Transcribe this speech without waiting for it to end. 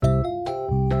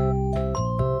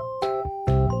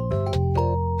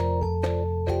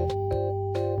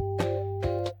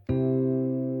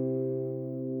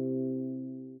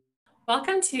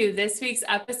Welcome to this week's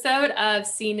episode of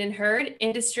Seen and Heard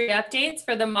Industry Updates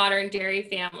for the Modern Dairy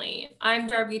Family. I'm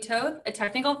Darby Toth, a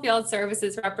technical field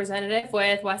services representative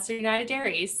with Western United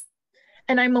Dairies.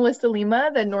 And I'm Melissa Lima,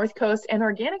 the North Coast and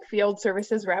Organic Field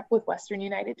Services rep with Western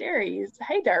United Dairies.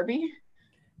 Hey, Darby.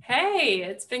 Hey,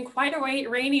 it's been quite a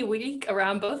rainy week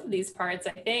around both of these parts,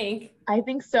 I think. I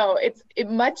think so. It's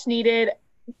much needed.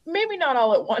 Maybe not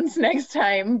all at once next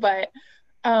time, but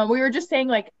we were just saying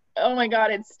oh my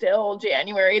God, it's still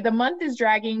January. The month is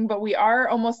dragging, but we are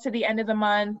almost to the end of the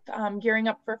month, gearing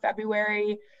up for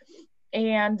February,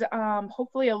 and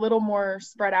hopefully a little more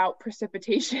spread out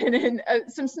precipitation and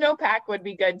some snowpack would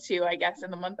be good too, I guess,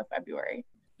 in the month of February.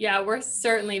 Yeah, we're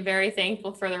certainly very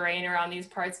thankful for the rain around these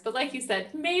parts, but like you said,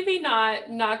 maybe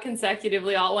not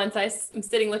consecutively all at once. I'm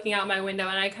sitting looking out my window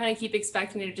and I kind of keep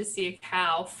expecting to just see a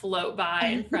cow float by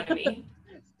in front of me.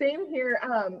 Same here.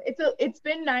 It's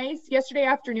been nice. Yesterday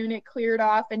afternoon it cleared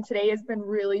off and today has been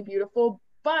really beautiful,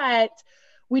 but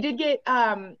we did get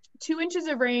 2 inches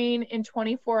of rain in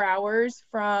 24 hours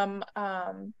from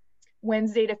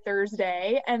Wednesday to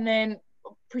Thursday, and then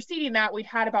preceding that we'd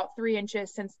had about 3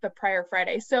 inches since the prior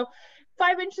Friday. So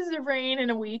 5 inches of rain in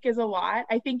a week is a lot.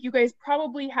 I think you guys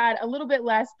probably had a little bit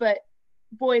less, but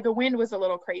boy, the wind was a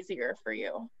little crazier for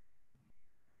you.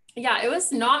 Yeah, it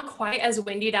was not quite as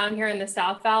windy down here in the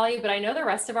South Valley, but I know the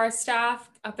rest of our staff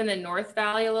up in the North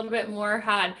Valley a little bit more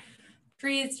had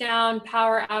trees down,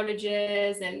 power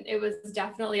outages, and it was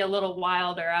definitely a little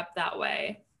wilder up that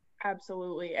way.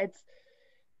 Absolutely.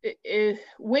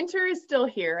 Winter is still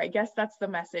here. I guess that's the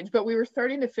message, but we were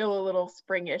starting to feel a little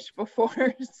springish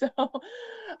before. So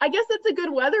I guess that's a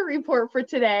good weather report for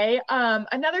today.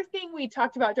 Another thing we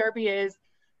talked about, Darby, is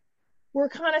we're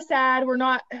kind of sad we're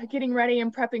not getting ready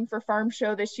and prepping for Farm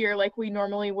Show this year like we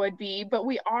normally would be, but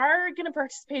we are going to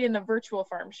participate in the virtual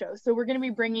Farm Show. So we're going to be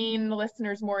bringing the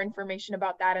listeners more information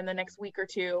about that in the next week or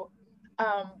two.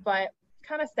 But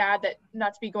kind of sad that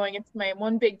not to be going. It's my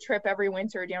one big trip every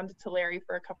winter down to Tulare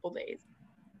for a couple days.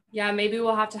 Yeah, maybe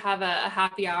we'll have to have a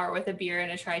happy hour with a beer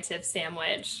and a tri-tip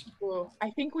sandwich. Ooh, I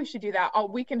think we should do that.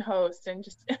 We can host and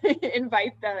just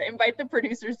invite the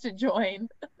producers to join.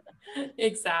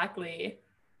 Exactly.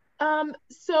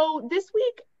 So this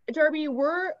week, Darby,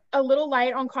 we're a little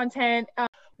light on content.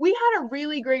 We had a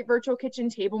really great virtual kitchen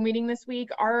table meeting this week.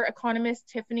 Our economist,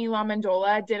 Tiffany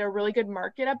LaMandola, did a really good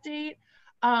market update.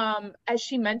 As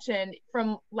she mentioned,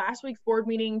 from last week's board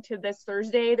meeting to this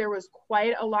Thursday, there was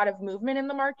quite a lot of movement in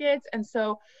the markets. And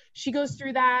so she goes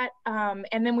through that.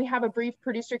 And then we have a brief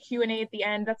producer Q&A at the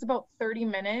end. That's about 30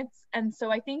 minutes. And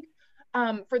so I think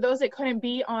for those that couldn't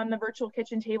be on the virtual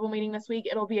kitchen table meeting this week,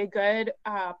 it'll be a good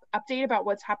update about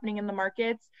what's happening in the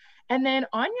markets. And then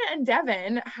Anya and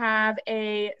Devin have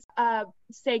a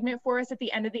segment for us at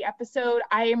the end of the episode.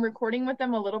 I am recording with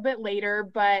them a little bit later,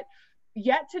 but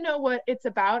yet to know what it's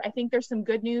about. I think there's some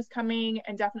good news coming,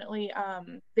 and definitely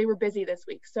they were busy this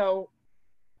week. So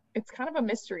it's kind of a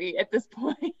mystery at this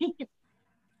point.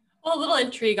 Well, a little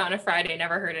intrigue on a Friday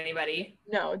never hurt anybody.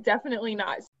 No, definitely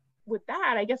not. With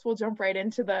that, I guess we'll jump right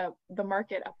into the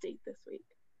market update this week.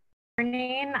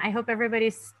 Morning. I hope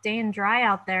everybody's staying dry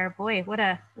out there. Boy, what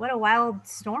a wild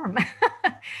storm.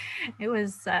 It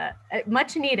was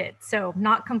much needed, so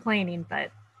not complaining,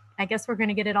 but I guess we're going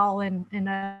to get it all in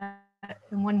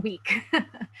 1 week.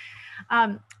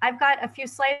 I've got a few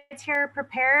slides here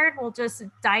prepared. We'll just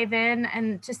dive in,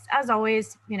 and just as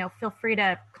always, feel free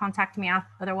to contact me.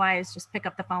 Otherwise, just pick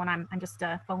up the phone. I'm just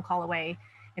a phone call away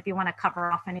if you want to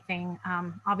cover off anything.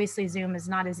 Obviously, Zoom is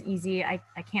not as easy. I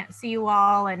can't see you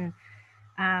all and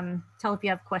tell if you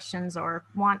have questions or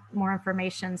want more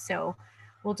information. So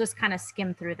we'll just kind of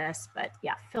skim through this. But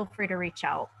yeah, feel free to reach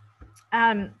out.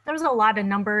 There's a lot of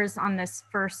numbers on this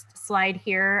first slide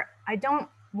here. I don't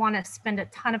want to spend a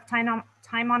ton of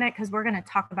time on it because we're going to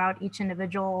talk about each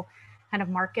individual kind of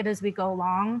market as we go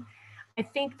along. I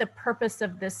think the purpose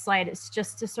of this slide is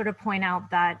just to sort of point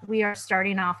out that we are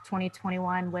starting off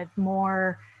 2021 with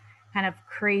more kind of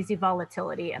crazy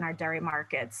volatility in our dairy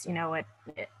markets.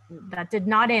 That did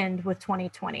not end with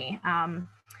 2020.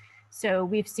 So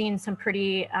we've seen some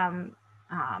pretty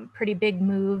big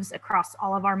moves across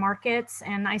all of our markets,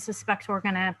 and I suspect we're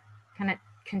going to kind of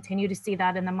continue to see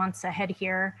that in the months ahead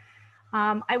here.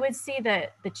 I would say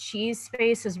that the cheese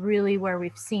space is really where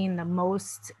we've seen the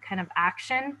most kind of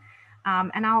action.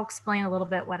 And I'll explain a little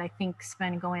bit what I think's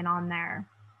been going on there.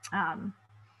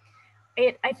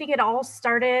 I think it all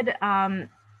started,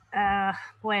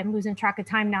 boy, I'm losing track of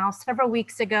time now, several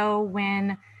weeks ago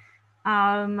when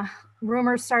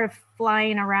rumors started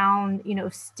flying around,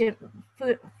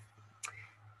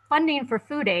 funding for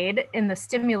food aid in the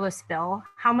stimulus bill.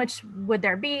 How much would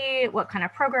there be? What kind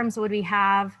of programs would we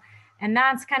have? And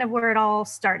that's kind of where it all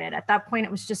started. At that point,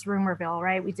 it was just rumorville,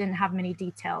 right? We didn't have many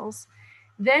details.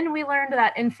 Then we learned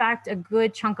that, in fact, a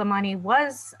good chunk of money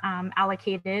was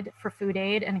allocated for food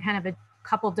aid in kind of a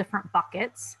couple different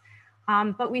buckets.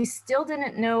 But we still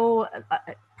didn't know,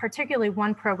 particularly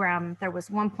one program, there was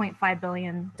 $1.5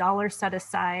 billion set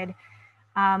aside.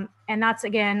 And that's,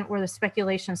 again, where the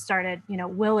speculation started. You know,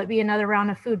 will it be another round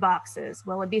of food boxes?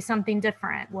 Will it be something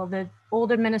different? Will the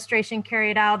old administration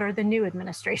carry it out, or the new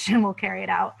administration will carry it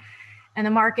out? And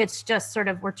the markets just sort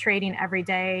of were trading every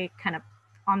day, kind of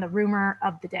on the rumor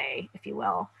of the day, if you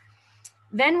will.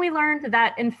 Then we learned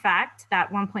that, in fact,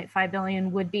 that $1.5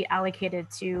 billion would be allocated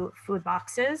to food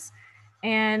boxes.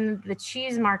 And the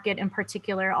cheese market in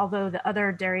particular, although the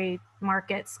other dairy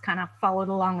markets kind of followed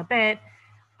along a bit,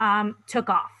 took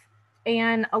off.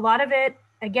 And a lot of it,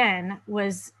 again,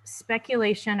 was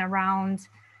speculation around,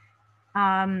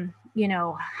 you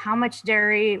know, how much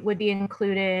dairy would be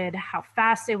included, how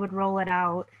fast they would roll it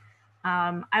out.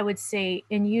 I would say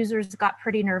end users got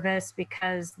pretty nervous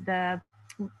because the,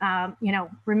 you know,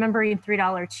 remembering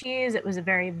 $3 cheese, it was a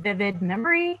very vivid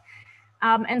memory,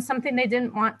 and something they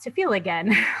didn't want to feel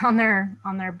again on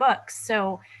their books.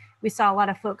 So we saw a lot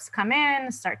of folks come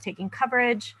in, start taking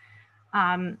coverage.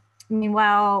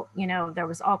 Meanwhile, you know, there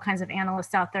was all kinds of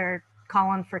analysts out there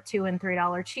calling for $2 and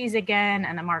 $3 cheese again,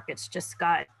 and the markets just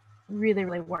got really,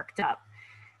 really worked up.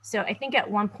 So I think at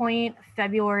one point,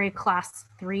 February class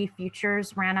 3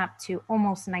 futures ran up to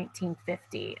almost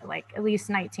 19.50, like at least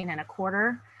 19 and a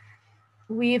quarter.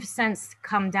 We've since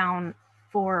come down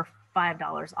 $4 or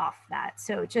 $5 off that.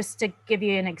 So just to give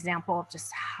you an example of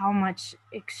just how much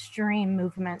extreme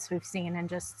movements we've seen in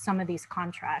just some of these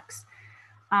contracts.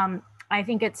 I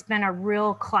think it's been a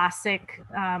real classic,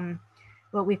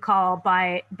 what we call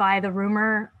buy the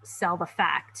rumor, sell the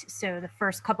fact. So the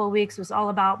first couple of weeks was all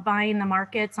about buying the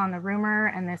markets on the rumor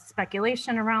and the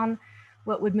speculation around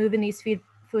what would move in these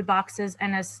food boxes.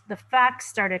 And as the facts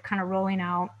started kind of rolling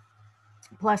out,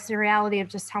 plus the reality of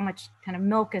just how much kind of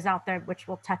milk is out there, which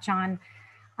we'll touch on,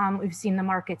 we've seen the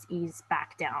markets ease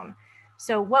back down.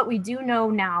 So what we do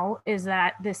know now is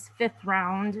that this 5th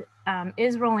round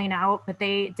is rolling out, but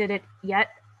they did it yet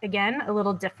again a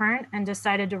little different and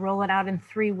decided to roll it out in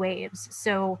 3 waves.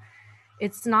 So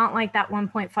it's not like that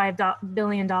 $1.5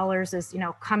 billion is, you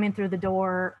know, coming through the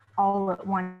door all at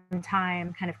one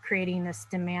time, kind of creating this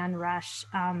demand rush.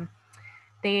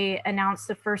 They announced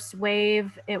the first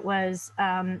wave. It was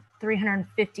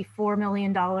 $354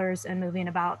 million and moving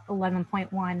about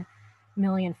 11.1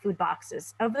 million food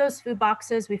boxes. Of those food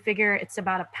boxes, we figure it's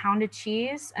about a pound of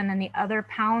cheese, and then the other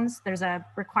pounds, there's a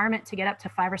requirement to get up to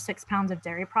 5 or 6 pounds of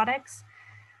dairy products.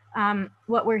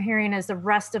 What we're hearing is the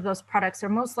rest of those products are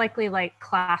most likely like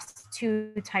class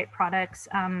 2 type products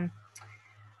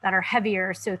that are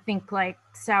heavier. So think like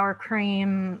sour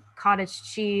cream, cottage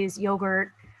cheese,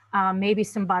 yogurt, maybe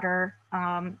some butter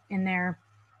in there.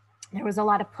 There was a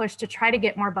lot of push to try to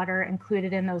get more butter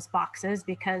included in those boxes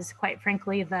because, quite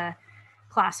frankly, the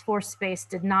class 4 space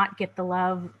did not get the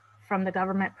love from the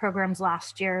government programs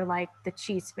last year like the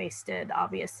cheese space did,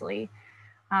 obviously.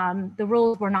 The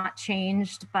rules were not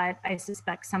changed, but I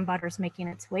suspect some butter is making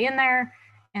its way in there,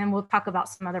 and we'll talk about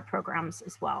some other programs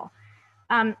as well.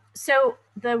 So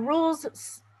the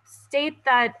rules state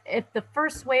that if the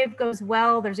first wave goes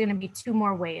well, there's going to be 2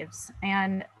 more waves.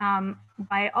 And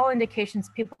by all indications,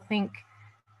 people think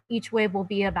each wave will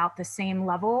be about the same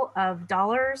level of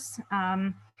dollars,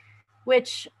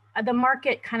 which the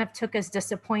market kind of took as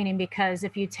disappointing, because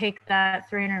if you take that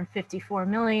 354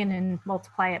 million and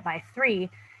multiply it by 3,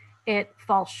 it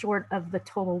falls short of the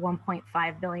total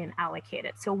 1.5 billion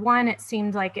allocated. So one, it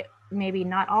seemed like maybe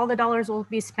not all the dollars will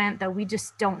be spent, though we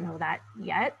just don't know that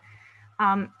yet.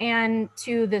 And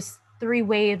 2, this 3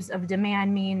 waves of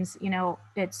demand means, you know,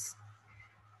 it's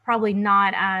probably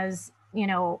not as, you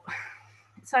know,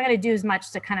 it's not going to do as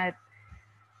much to kind of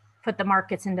put the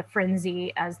markets into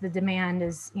frenzy as the demand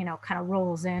is, you know, kind of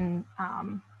rolls in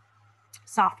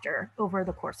softer over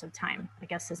the course of time, I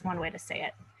guess is one way to say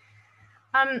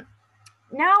it.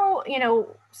 Now, you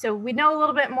know, so we know a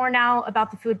little bit more now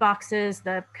about the food boxes.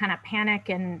 The kind of panic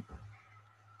and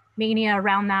mania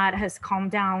around that has calmed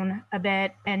down a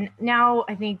bit. And now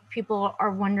I think people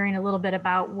are wondering a little bit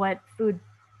about what food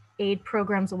aid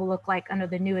programs will look like under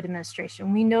the new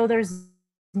administration. We know there's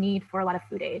need for a lot of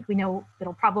food aid. We know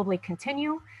it'll probably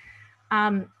continue.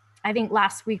 I think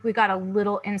last week we got a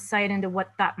little insight into what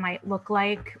that might look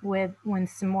like with when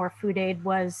some more food aid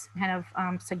was kind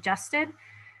of suggested.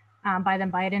 by the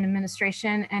Biden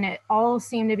administration, and it all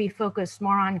seemed to be focused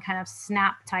more on kind of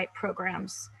SNAP type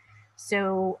programs.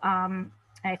 So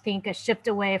I think a shift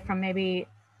away from maybe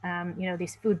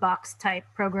these food box type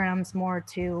programs more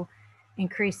to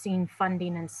increasing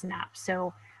funding in SNAP.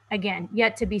 So again,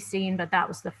 yet to be seen, but that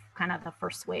was the kind of the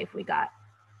first wave we got.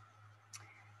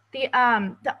 The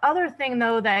other thing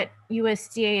though that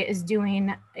USDA is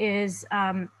doing is,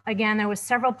 again, there was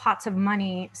several pots of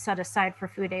money set aside for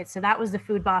food aid. So that was the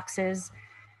food boxes.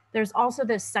 There's also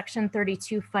this Section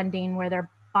 32 funding where they're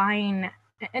buying,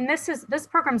 and this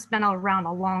program's been around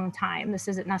a long time. This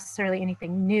isn't necessarily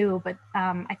anything new, but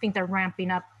I think they're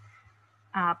ramping up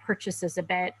purchases a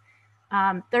bit.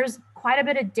 There's quite a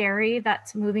bit of dairy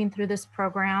that's moving through this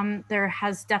program. There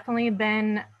has definitely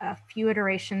been a few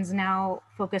iterations now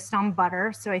focused on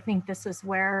butter. So I think this is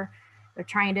where they're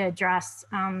trying to address,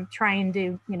 trying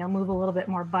to move a little bit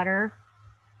more butter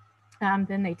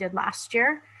than they did last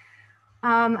year.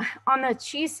 On the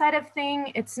cheese side of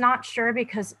thing, it's not sure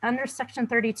because under Section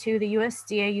 32, the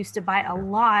USDA used to buy a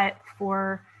lot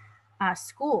for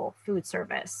school food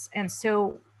service. And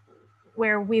so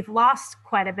where we've lost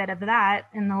quite a bit of that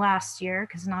in the last year,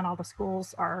 because not all the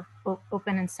schools are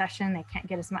open in session, they can't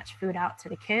get as much food out to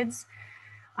the kids.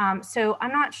 So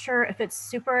I'm not sure if it's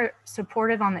super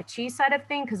supportive on the cheese side of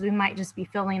thing, because we might just be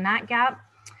filling that gap.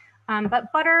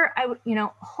 But butter,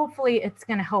 hopefully it's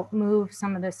going to help move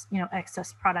some of this,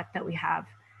 excess product that we have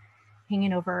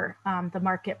hanging over the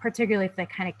market, particularly if they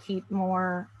kind of keep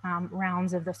more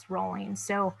rounds of this rolling.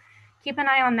 So keep an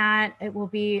eye on that. It will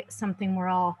be something we're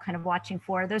all kind of watching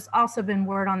for. There's also been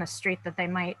word on the street that they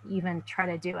might even try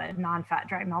to do a non-fat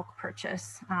dry milk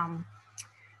purchase,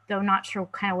 though not sure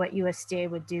kind of what USDA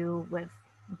would do with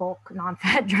bulk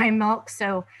non-fat dry milk.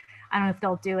 So I don't know if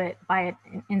they'll do it by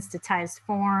an instantized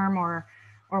form or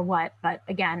what, but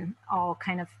again, all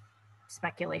kind of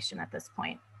speculation at this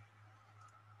point.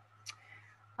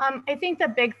 I think the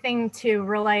big thing to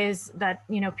realize that,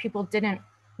 people didn't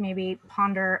maybe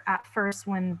ponder at first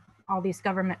when all these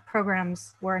government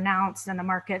programs were announced and the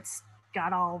markets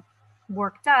got all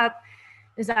worked up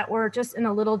is that we're just in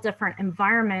a little different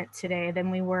environment today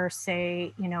than we were,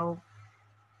 say,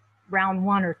 round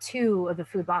 1 or 2 of the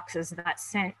food boxes that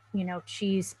sent,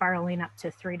 cheese spiraling up to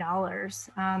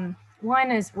 $3.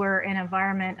 One is we're in an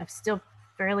environment of still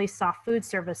fairly soft food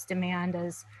service demand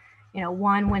as,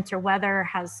 one, winter weather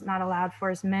has not allowed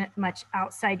for as much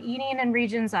outside eating in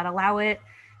regions that allow it.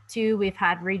 2, we've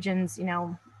had regions,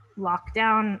 locked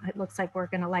down. It looks like we're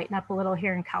going to lighten up a little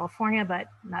here in California, but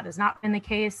that has not been the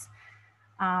case.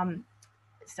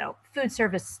 So food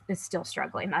service is still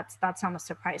struggling. That's not a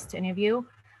surprise to any of you.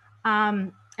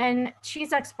 And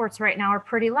cheese exports right now are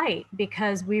pretty light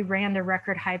because we ran to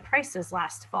record high prices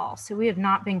last fall. So we have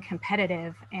not been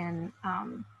competitive in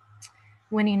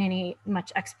winning any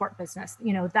much export business.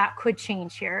 That could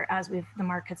change here as the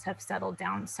markets have settled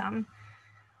down some.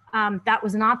 That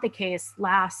was not the case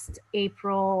last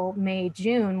April, May,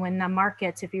 June, when the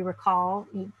markets, if you recall,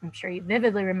 I'm sure you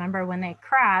vividly remember when they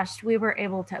crashed, we were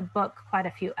able to book quite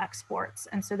a few exports.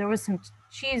 And so there was some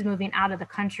cheese moving out of the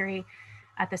country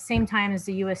at the same time as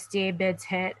the USDA bids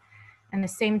hit, and the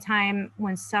same time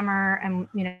when summer and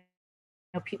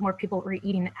more people were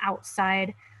eating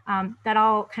outside. That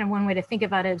all kind of one way to think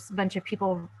about it is a bunch of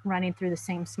people running through the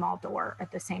same small door at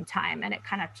the same time, and it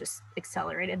kind of just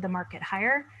accelerated the market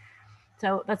higher.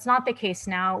 So that's not the case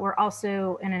now. We're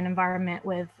also in an environment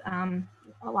with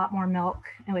a lot more milk,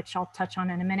 which I'll touch on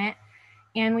in a minute.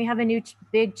 And we have a new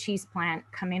big cheese plant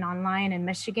coming online in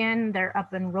Michigan. They're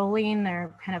up and rolling.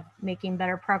 They're kind of making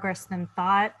better progress than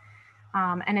thought.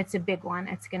 And it's a big one.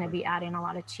 It's going to be adding a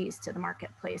lot of cheese to the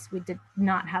marketplace. We did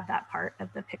not have that part of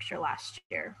the picture last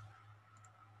year.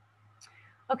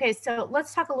 Okay, so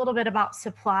let's talk a little bit about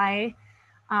supply.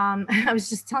 I was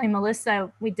just telling Melissa,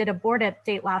 we did a board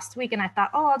update last week and I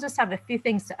thought, I'll just have a few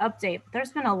things to update.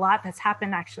 There's been a lot that's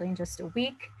happened actually in just a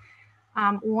week.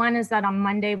 One is that on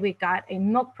Monday, we got a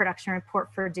milk production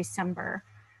report for December.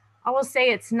 I will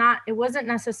say it wasn't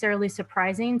necessarily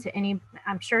surprising to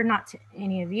I'm sure not to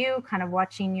any of you kind of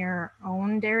watching your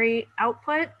own dairy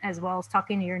output as well as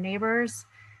talking to your neighbors.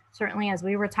 Certainly as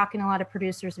we were talking to a lot of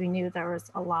producers, we knew there was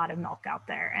a lot of milk out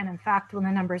there. And in fact, when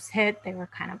the numbers hit, they were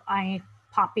kind of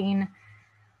eye-popping,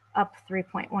 up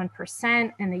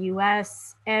 3.1% in the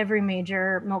US, every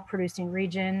major milk producing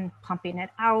region pumping it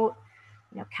out.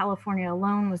 California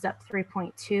alone was up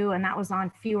 3.2, and that was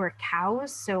on fewer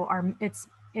cows. So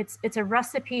it's a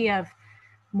recipe of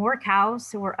more cows.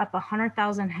 So we're up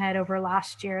 100,000 head over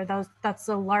last year. That's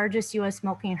the largest US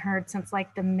milking herd since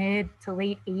like the mid to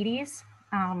late 80s.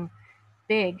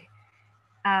 Big.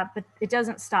 But it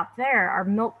doesn't stop there. Our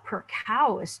milk per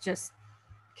cow is just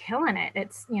killing it.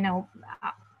 It's, you know,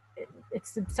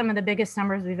 it's some of the biggest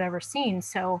numbers we've ever seen.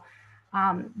 So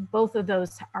both of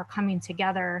those are coming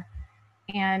together.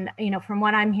 And, you know, from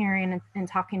what I'm hearing and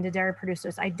talking to dairy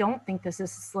producers, I don't think this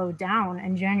is slowed down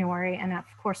in January. And of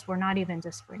course, we're not even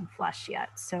to spring flush yet.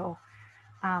 So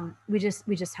we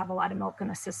just have a lot of milk in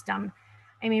the system.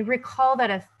 I mean, recall that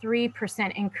a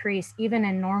 3% increase, even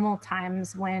in normal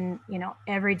times when, you know,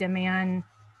 every demand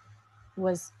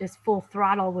is full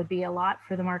throttle, would be a lot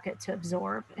for the market to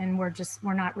absorb. And we're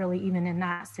not really even in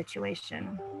that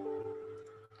situation.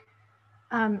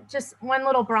 Just one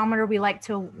little barometer we like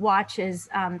to watch is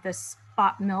the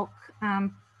spot milk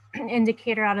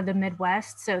indicator out of the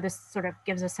Midwest. So this sort of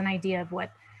gives us an idea of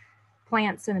what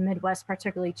plants in the Midwest,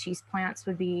 particularly cheese plants,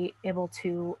 would be able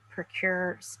to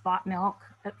procure spot milk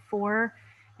for.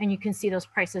 And you can see those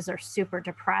prices are super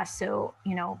depressed. So,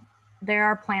 you know, there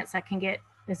are plants that can get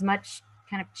as much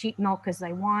kind of cheap milk as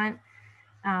they want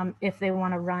if they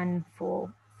want to run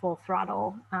full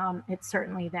throttle. It's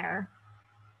certainly there.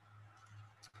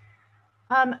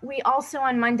 We also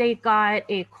on Monday got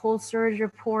a cold storage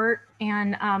report,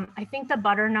 and I think the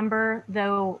butter number,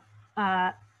 though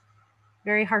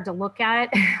very hard to look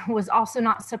at, was also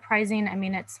not surprising. I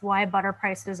mean, it's why butter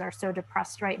prices are so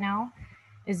depressed right now,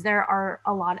 is there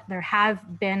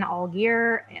have been all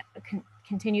year,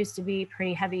 continues to be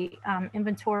pretty heavy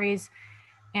inventories.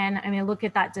 And I mean, look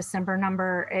at that December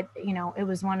number. It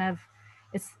was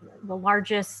it's the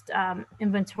largest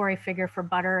inventory figure for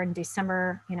butter in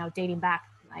December, you know, dating back,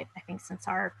 I think, since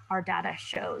our data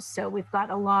shows. So we've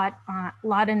got a lot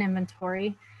in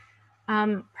inventory.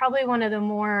 Probably one of the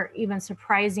more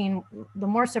surprising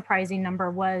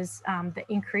number was the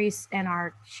increase in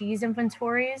our cheese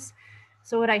inventories.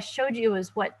 So what I showed you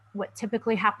is what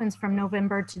typically happens from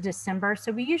November to December.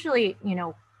 So we usually, you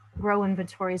know, grow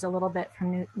inventories a little bit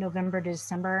from November to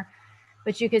December,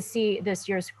 but you could see this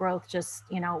year's growth just,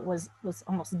 you know, was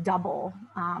almost double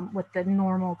what the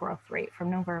normal growth rate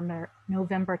from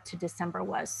November to December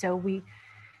was. So we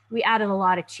added a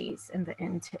lot of cheese into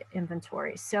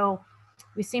inventory. So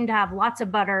we seem to have lots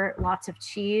of butter, lots of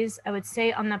cheese. I would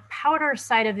say on the powder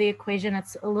side of the equation,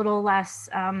 it's a little less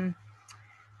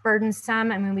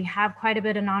burdensome. I mean, we have quite a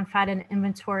bit of non-fat in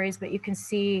inventories, but you can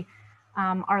see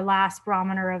our last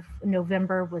barometer of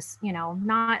November was, you know,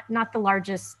 not the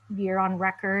largest year on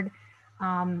record.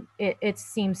 It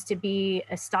seems to be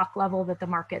a stock level that the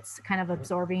market's kind of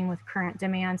absorbing with current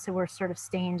demand. So we're sort of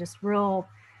staying just real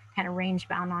kind of range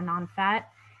bound on non-fat.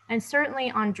 And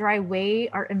certainly on dry whey,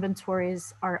 our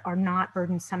inventories are not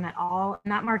burdensome at all.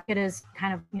 And that market has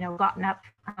kind of, you know, gotten up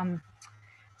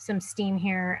some steam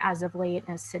here as of late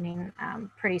and is sitting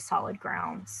pretty solid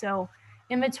ground. So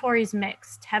inventories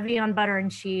mixed, heavy on butter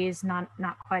and cheese, not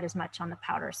quite as much on the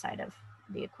powder side of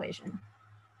the equation.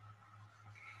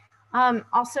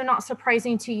 Also not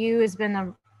surprising to you has been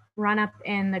the run up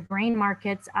in the grain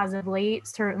markets as of late.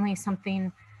 Certainly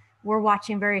something we're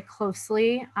watching very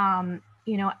closely.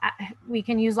 You know, we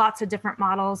can use lots of different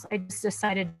models. I just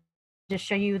decided to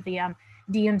show you the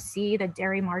DMC, the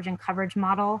dairy margin coverage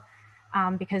model,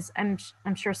 because I'm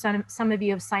sure some of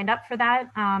you have signed up for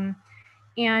that.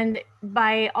 And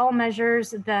by all measures,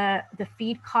 the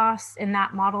feed costs in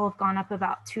that model have gone up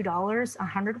about $2 a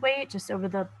hundredweight just over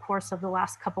the course of the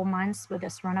last couple months with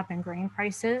this run up in grain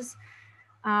prices.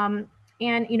 And,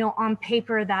 you know, on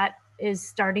paper, that is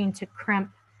starting to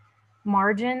crimp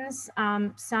margins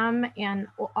some, and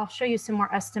I'll show you some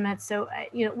more estimates. So,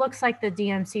 you know, it looks like the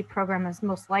DMC program is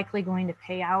most likely going to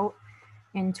pay out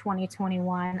in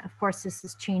 2021. Of course, this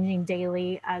is changing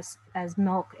daily as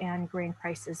milk and grain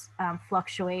prices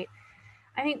fluctuate.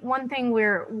 I think one thing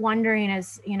we're wondering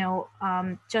is, you know,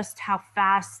 just how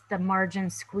fast the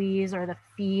margin squeeze or the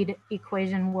feed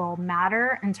equation will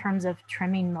matter in terms of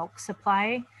trimming milk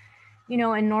supply. You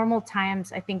know, in normal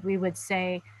times, I think we would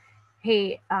say,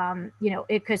 hey, you know,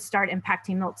 it could start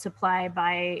impacting milk supply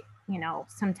by, you know,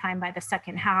 sometime by the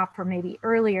second half or maybe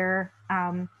earlier.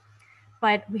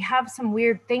 But we have some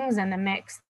weird things in the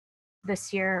mix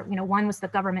this year. You know, one was the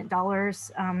government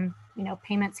dollars, you know,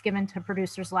 payments given to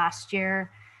producers last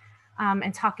year.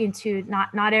 And talking to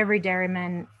not every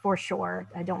dairyman for sure,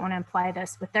 I don't want to imply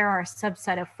this, but there are a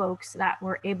subset of folks that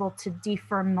were able to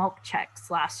defer milk checks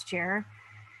last year.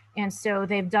 And so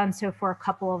they've done so for a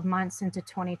couple of months into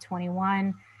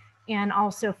 2021. And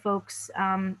also folks,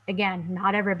 again,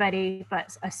 not everybody,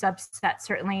 but a subset,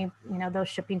 certainly, you know, those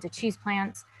shipping to cheese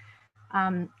plants,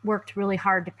 worked really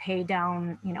hard to pay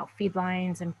down, you know, feed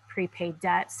lines and prepaid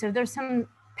debt. So there's some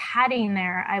padding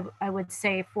there, I would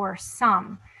say, for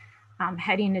some.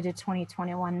 heading into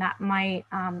 2021, that might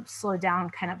slow down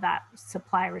kind of that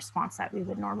supply response that we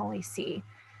would normally see.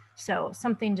 So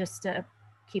something just to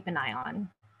keep an eye on.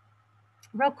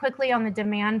 Real quickly on the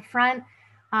demand front,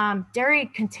 dairy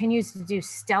continues to do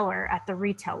stellar at the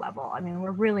retail level. I mean,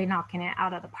 we're really knocking it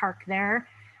out of the park there.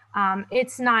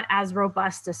 It's not as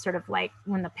robust as sort of like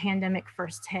when the pandemic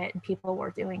first hit and people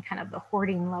were doing kind of the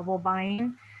hoarding level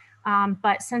buying.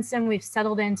 But since then, we've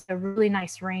settled into a really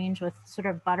nice range with sort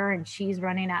of butter and cheese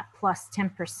running at plus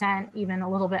 10%, even a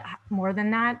little bit more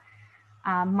than that,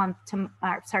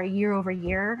 year over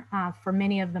year for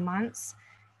many of the months.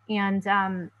 And,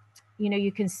 you know,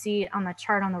 you can see on the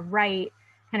chart on the right,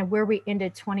 kind of where we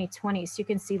ended 2020. So you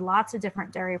can see lots of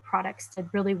different dairy products did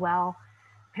really well.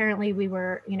 Apparently we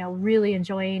were, you know, really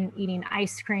enjoying eating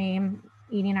ice cream,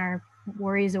 eating our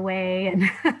worries away, and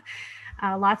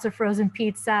lots of frozen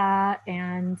pizza,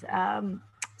 and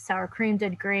sour cream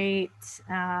did great.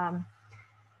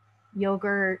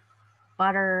 Yogurt,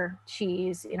 butter,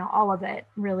 cheese, you know, all of it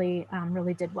really,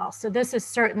 really did well. So this is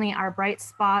certainly our bright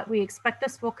spot. We expect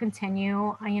this will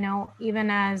continue, you know, even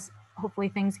as hopefully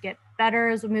things get better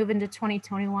as we move into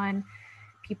 2021.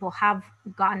 People have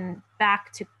gotten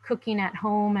back to cooking at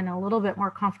home and a little bit more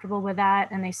comfortable with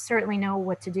that. And they certainly know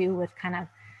what to do with kind of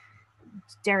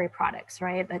dairy products,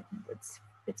 right? That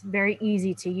it's very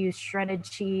easy to use shredded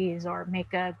cheese or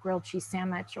make a grilled cheese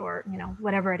sandwich or, you know,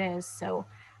 whatever it is. So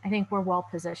I think we're well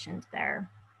positioned there.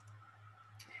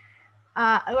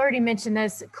 I already mentioned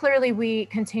this. Clearly, we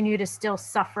continue to still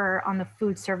suffer on the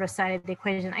food service side of the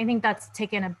equation. I think that's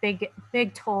taken a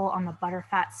big toll on the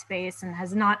butterfat space and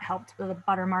has not helped with the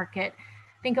butter market.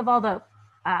 Think of all the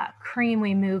cream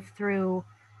we move through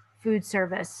food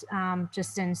service,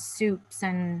 just in soups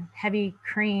and heavy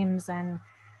creams and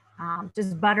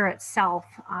just butter itself.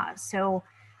 So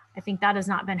I think that has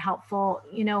not been helpful.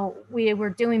 You know, we were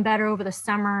doing better over the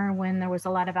summer when there was a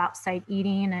lot of outside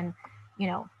eating, and, you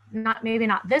know, maybe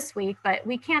not this week, but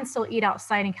we can still eat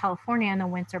outside in California in the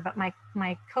winter. But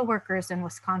my coworkers in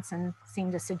Wisconsin seem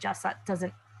to suggest that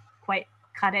doesn't quite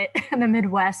cut it in the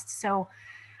Midwest. So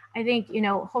I think, you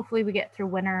know, hopefully we get through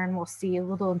winter and we'll see a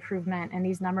little improvement in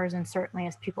these numbers, and certainly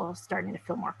as people are starting to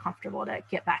feel more comfortable to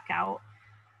get back out.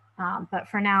 But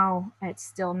for now, it's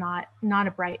still not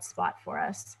a bright spot for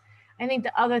us. I think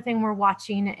the other thing we're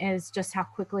watching is just how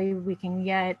quickly we can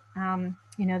get,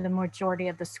 you know, the majority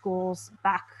of the schools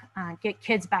back, get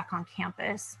kids back on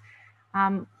campus.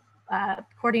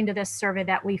 According to this survey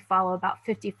that we follow, about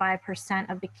 55%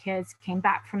 of the kids came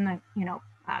back from the, you know,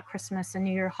 Christmas and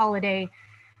New Year holiday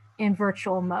in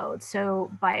virtual mode.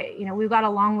 So by, you know, we've got a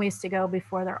long ways to go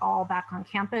before they're all back on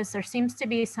campus. There seems to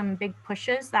be some big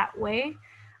pushes that way.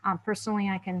 Personally,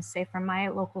 I can say from my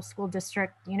local school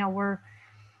district, you know,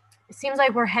 it seems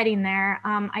like we're heading there.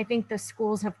 I think the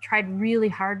schools have tried really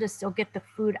hard to still get the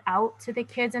food out to the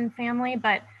kids and family,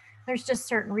 but there's just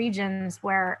certain regions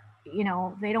where, you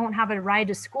know, they don't have a ride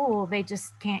to school, they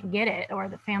just can't get it, or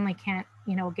the family can't,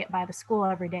 you know, get by the school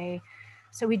every day.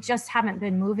 So we just haven't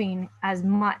been moving as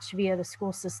much via the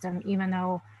school system, even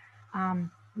though,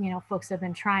 you know, folks have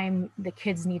been trying. The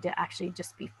kids need to actually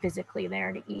just be physically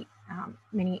there to eat,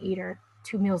 many eat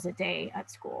 2 meals a day at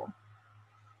school.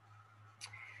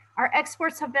 Our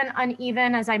exports have been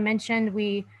uneven. As I mentioned,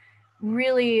 we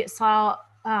really saw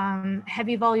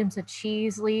heavy volumes of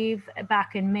cheese leave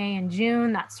back in May and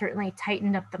June. That certainly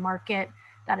tightened up the market.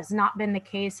 That has not been the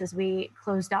case as we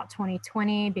closed out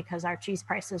 2020 because our cheese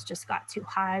prices just got too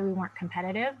high. We weren't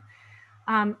competitive.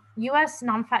 US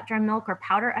non-fat dry milk or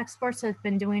powder exports have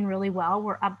been doing really well.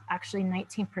 We're up actually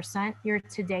 19% year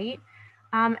to date.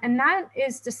 And that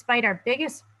is despite our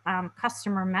biggest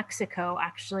customer, Mexico,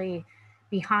 actually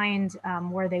behind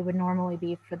where they would normally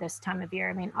be for this time of year.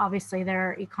 I mean, obviously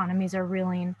their economies are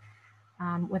reeling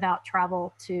without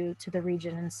travel to the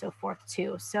region and so forth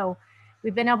too. So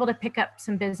we've been able to pick up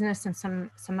some business in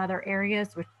some other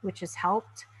areas, which has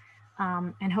helped.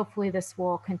 And hopefully this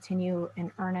will continue in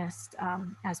earnest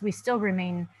as we still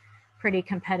remain pretty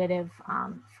competitive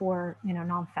for, you know,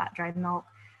 non-fat dry milk.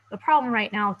 The problem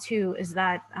right now too is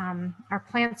that our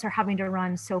plants are having to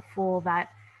run so full that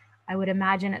I would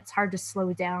imagine it's hard to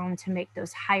slow down to make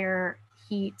those higher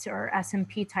heat or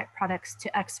SMP type products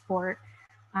to export.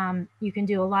 You can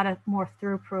do a lot of more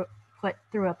throughput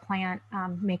through a plant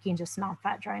making just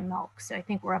non-fat dry milk. So I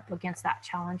think we're up against that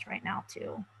challenge right now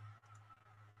too.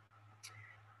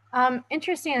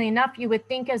 Interestingly enough, you would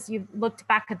think as you looked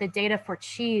back at the data for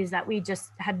cheese that we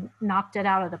just had knocked it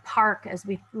out of the park as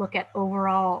we look at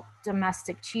overall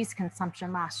domestic cheese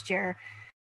consumption last year.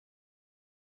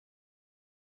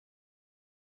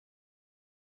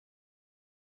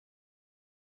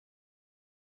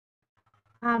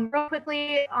 Real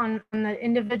quickly on the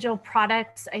individual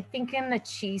products, I think in the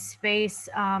cheese space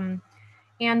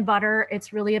and butter,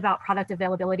 it's really about product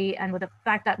availability. And with the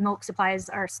fact that milk supplies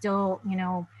are still,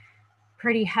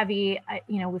 pretty heavy,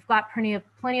 we've got plenty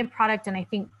of product, and I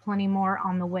think plenty more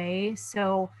on the way.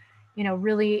 So,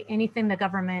 really anything the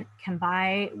government can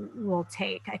buy, we'll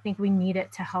take. I think we need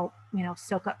it to help,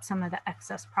 soak up some of the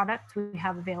excess product we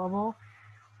have available.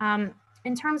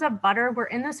 In terms of butter, we're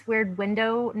in this weird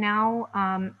window now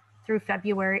through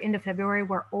into February,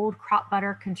 where old crop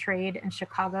butter can trade in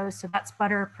Chicago. So that's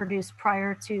butter produced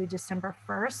prior to December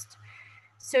 1st.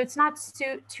 So it's not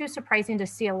too surprising to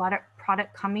see a lot of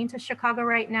product coming to Chicago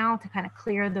right now to kind of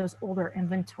clear those older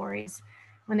inventories.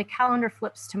 When the calendar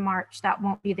flips to March, that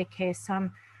won't be the case. So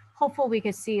I'm hopeful we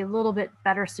could see a little bit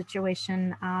better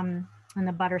situation in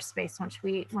the butter space once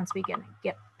we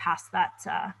get past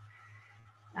that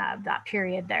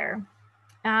period there.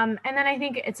 And then I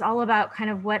think it's all about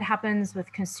kind of what happens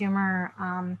with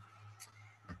consumer,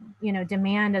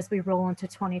 demand as we roll into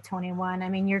 2021. I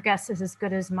mean, your guess is as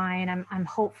good as mine. I'm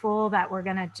hopeful that we're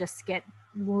going to just get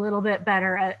a little bit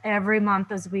better every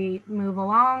month as we move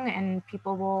along, and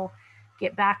people will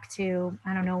get back to,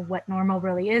 I don't know what normal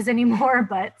really is anymore,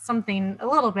 but something a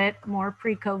little bit more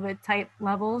pre-COVID type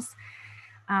levels.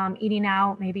 Eating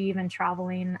out, maybe even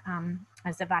traveling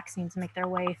as the vaccines make their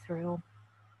way through,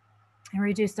 and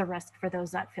reduce the risk for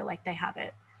those that feel like they have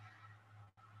it.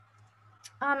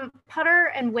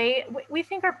 Putter and whey, we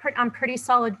think are on pretty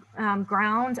solid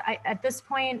ground. At this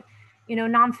point,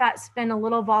 non-fat's been a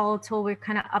little volatile. We're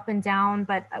kind of up and down,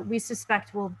 but we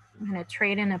suspect we'll kind of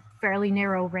trade in a fairly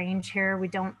narrow range here. We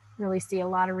don't really see a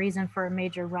lot of reason for a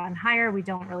major run higher. We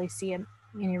don't really see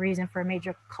any reason for a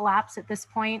major collapse at this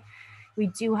point. We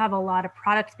do have a lot of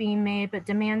product being made, but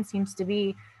demand seems to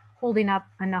be holding up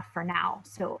enough for now.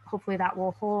 So hopefully that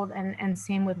will hold, and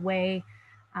same with whey,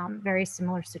 very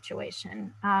similar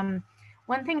situation.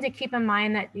 One thing to keep in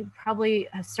mind that you probably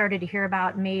have started to hear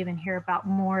about, may even hear about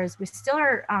more, is we still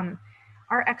are,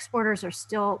 our exporters are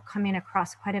still coming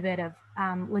across quite a bit of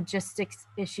logistics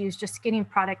issues, just getting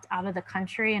product out of the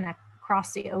country and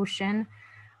across the ocean.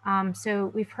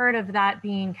 So we've heard of that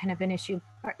being kind of an issue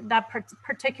that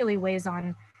particularly weighs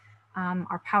on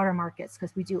our powder markets,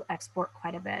 because we do export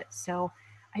quite a bit. So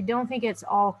I don't think it's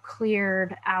all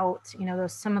cleared out.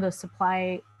 Some of those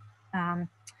supply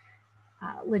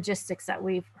logistics that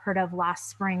we've heard of last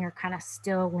spring are kind of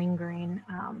still lingering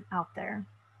out there.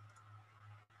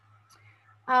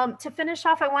 To finish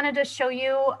off, I wanted to show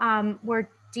you where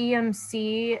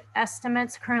DMC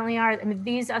estimates currently are. I mean,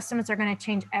 these estimates are going to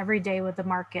change every day with the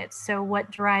market. So what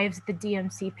drives the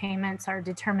DMC payments are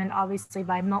determined obviously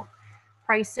by milk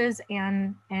prices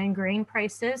and grain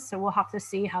prices. So we'll have to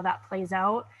see how that plays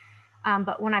out.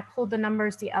 But when I pulled the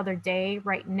numbers the other day,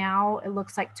 right now, it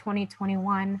looks like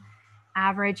 2021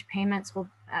 average payments will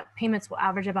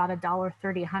average about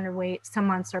 $1.30 hundredweight. Some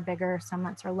months are bigger, some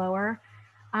months are lower.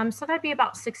 So that'd be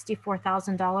about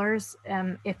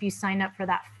 $64,000 if you sign up for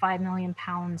that 5 million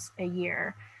pounds a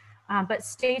year. But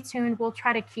stay tuned. We'll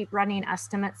try to keep running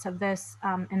estimates of this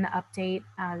in the update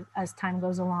as time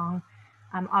goes along.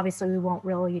 Obviously, we won't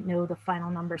really know the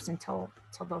final numbers until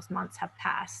those months have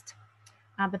passed.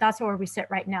 But that's where we sit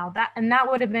right now. That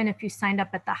would have been if you signed up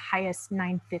at the highest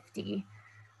 950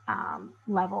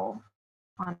 level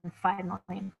on 5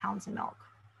 million pounds of milk.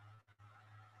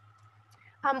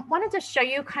 Wanted to show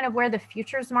you kind of where the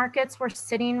futures markets were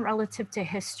sitting relative to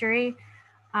history.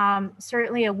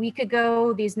 Certainly a week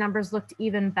ago, these numbers looked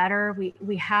even better.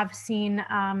 We have seen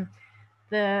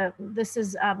this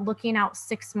is looking out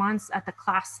 6 months at the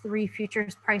class 3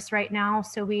 futures price right now.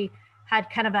 So we had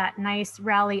kind of that nice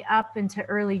rally up into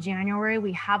early January.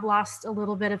 We have lost a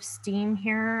little bit of steam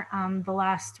here the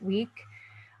last week.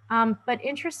 But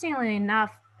interestingly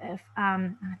enough,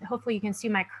 hopefully you can see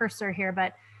my cursor here,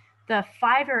 but the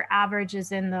 5-year average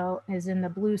is in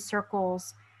the blue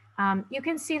circles. You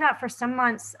can see that for some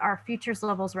months, our futures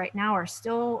levels right now are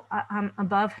still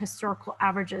above historical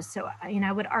averages. So,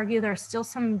 I would argue there's still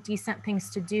some decent things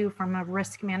to do from a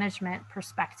risk management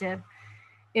perspective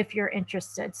if you're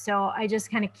interested. So I just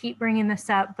kind of keep bringing this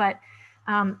up, but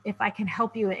if I can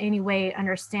help you in any way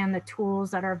understand the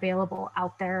tools that are available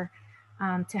out there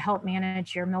to help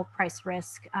manage your milk price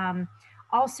risk.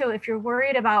 Also, if you're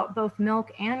worried about both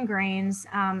milk and grains,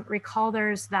 recall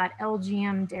there's that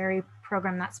LGM dairy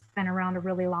program that's been around a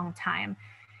really long time.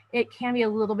 It can be a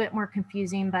little bit more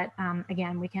confusing, but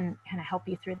again, we can kind of help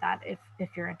you through that if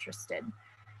you're interested.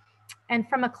 And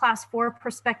from a class 4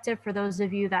 perspective, for those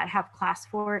of you that have class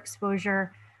 4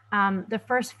 exposure, The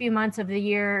first few months of the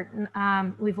year,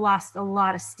 we've lost a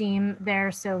lot of steam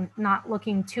there, so not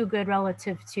looking too good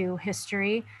relative to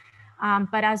history.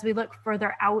 But as we look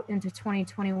further out into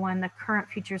 2021, the current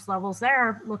futures levels there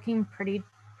are looking pretty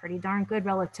darn good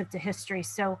relative to history.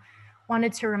 So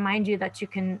wanted to remind you that you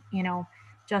can,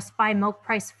 just buy milk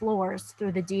price floors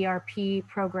through the DRP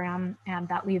program, and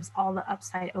that leaves all the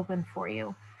upside open for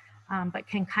you. But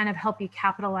can kind of help you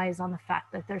capitalize on the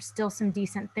fact that there's still some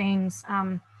decent things.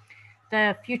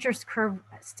 The futures curve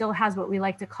still has what we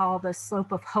like to call the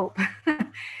slope of hope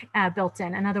built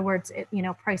in. In other words,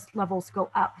 price levels go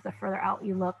up the further out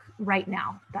you look right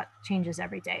now. That changes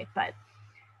every day, but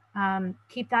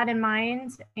keep that in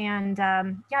mind. And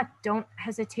yeah, don't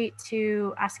hesitate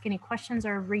to ask any questions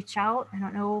or reach out. I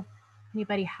don't know if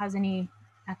anybody has any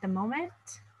at the moment.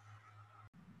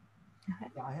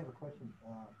 Yeah, I have a question.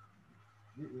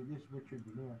 This is Richard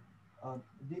Demir.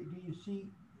 Do you see,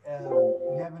 do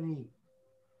you have any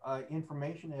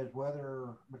information as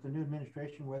whether, with the new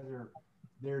administration, whether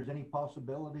there's any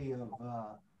possibility of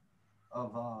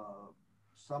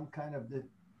some kind of,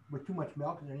 with too much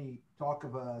milk, is there any talk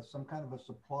of some kind of a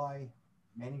supply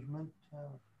management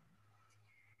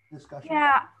discussion?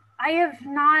 Yeah, I have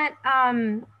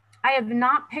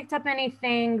not picked up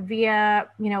anything via,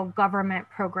 government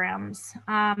programs.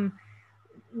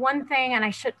 One thing, and I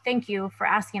should thank you for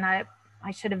asking,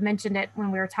 I should have mentioned it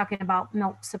when we were talking about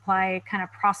milk supply kind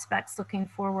of prospects looking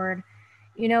forward.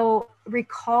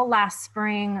 Recall last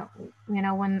spring,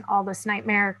 when all this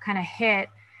nightmare kind of hit,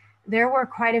 there were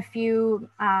quite a few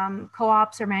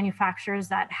co-ops or manufacturers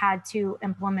that had to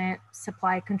implement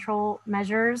supply control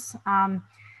measures.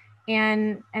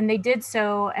 And they did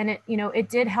so, and it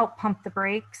did help pump the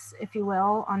brakes, if you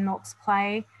will, on milk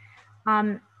supply.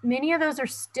 Many of those are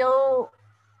still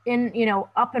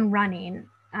up and running.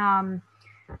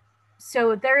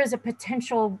 So there is a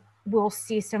potential we'll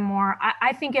see some more.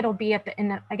 I think it'll be at the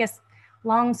end, I guess,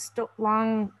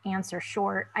 long answer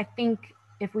short. I think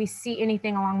if we see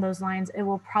anything along those lines, it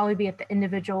will probably be at the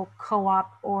individual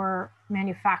co-op or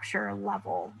manufacturer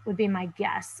level, would be my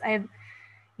guess. I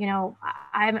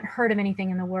haven't heard of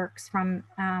anything in the works from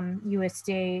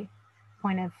USDA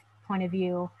point of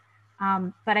view.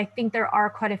 But I think there are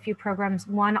quite a few programs,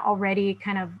 one already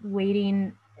kind of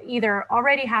waiting, either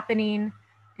already happening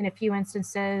in a few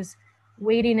instances,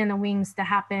 waiting in the wings to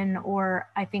happen, or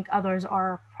I think others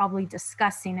are probably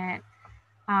discussing it.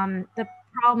 The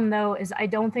problem though is I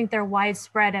don't think they're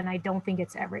widespread, and I don't think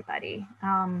it's everybody.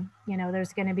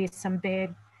 There's going to be some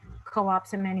big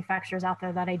co-ops and manufacturers out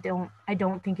there that I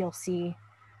don't think you'll see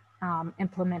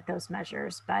implement those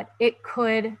measures, but it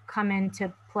could come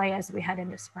into play as we head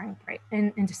into spring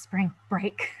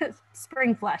break,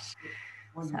 spring flush.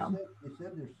 Well, So you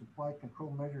said their supply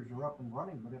control measures are up and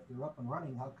running, but if they're up and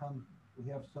running, how come we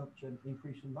have such an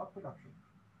increase in milk production?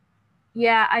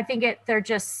 yeah, I think they're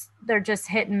just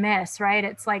hit and miss, right?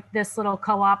 It's like this little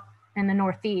co-op in the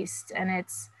Northeast, and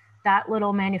it's that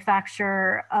little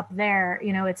manufacturer up there.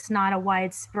 It's not a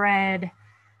widespread.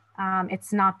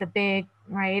 It's not the big,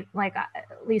 right? Like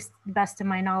at least the best of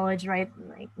my knowledge, right?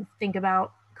 Like think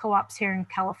about co-ops here in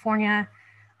California.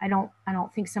 I don't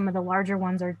think some of the larger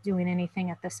ones are doing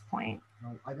anything at this point.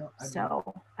 No, I don't.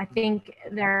 So I think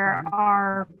there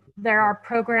are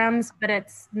programs, but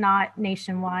it's not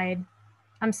nationwide.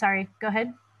 I'm sorry, go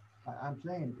ahead. I'm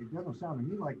saying it doesn't sound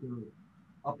to me like they're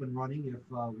up and running if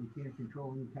we can't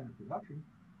control any kind of production.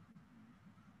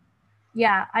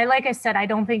 Yeah, like I said, I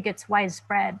don't think it's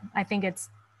widespread. I think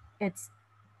it's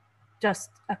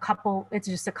just a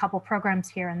couple programs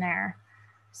here and there.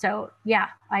 So yeah,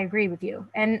 I agree with you.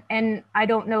 And I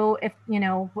don't know if,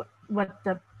 what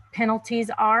the penalties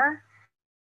are,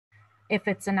 if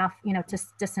it's enough, to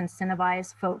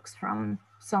disincentivize folks from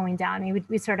slowing down. I mean,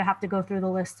 we sort of have to go through the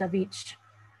list of each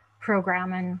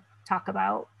program and talk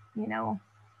about,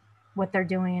 what they're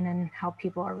doing and how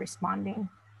people are responding.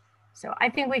 So I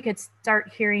think we could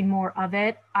start hearing more of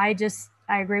it. I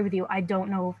agree with you. I don't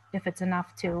know if it's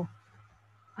enough to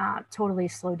totally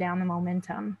slow down the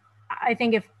momentum. I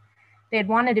think if they had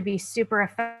wanted to be super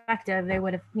effective, they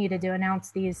would have needed to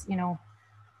announce these,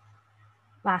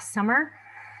 last summer.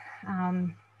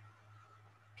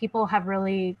 People have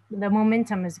really, the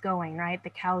momentum is going, right? The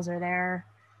cows are there.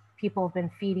 People have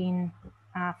been feeding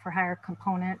for higher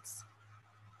components.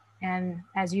 And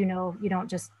as you know, you don't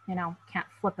just, can't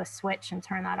flip a switch and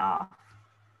turn that off.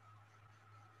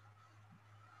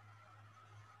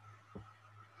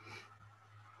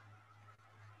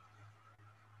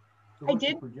 So what's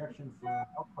the projection for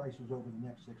milk prices over the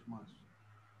next 6 months?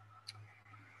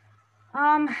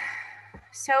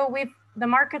 So the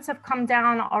markets have come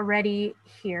down already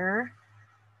here.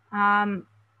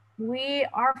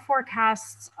 Our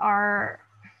forecasts are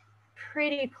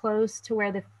pretty close to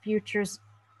where the futures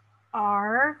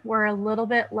are. We're a little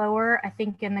bit lower, I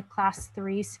think, in the class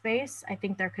 3 space. I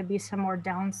think there could be some more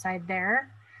downside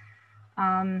there.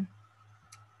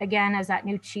 Again, as that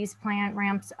new cheese plant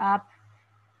ramps up,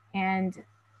 and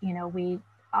we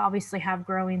obviously have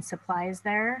growing supplies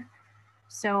there.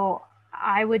 So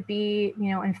I would be,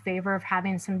 in favor of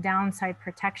having some downside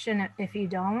protection if you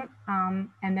don't,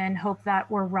 and then hope that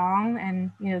we're wrong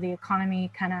and, the economy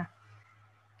kind of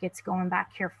gets going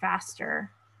back here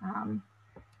faster.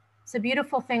 It's a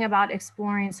beautiful thing about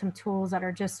exploring some tools that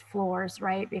are just floors,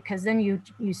 right? Because then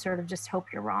you sort of just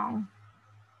hope you're wrong.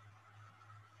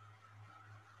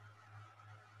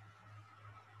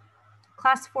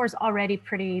 Class 4 is already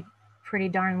pretty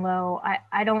darn low.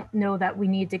 I don't know that we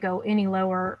need to go any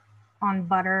lower on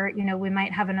butter. We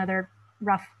might have another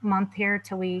rough month here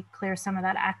till we clear some of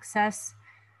that excess.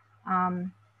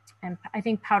 And I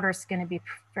think powder is going to be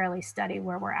fairly steady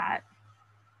where we're at.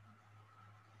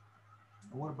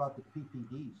 And what about the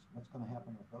PPDs? What's going to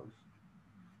happen with those?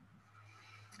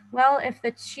 Well, if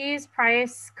the cheese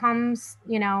price comes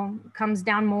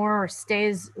down more or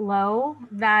stays low,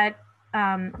 that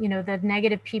the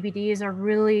negative PPDs are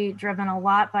really driven a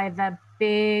lot by the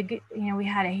big, we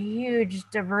had a huge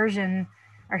diversion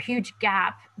or huge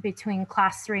gap between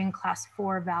class 3 and class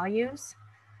 4 values.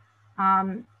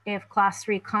 If class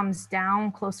 3 comes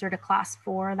down closer to class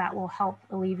 4, that will help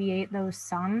alleviate those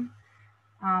some.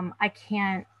 I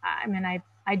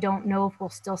don't know if we'll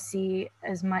still see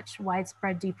as much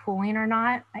widespread depooling or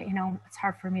not. It's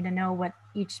hard for me to know what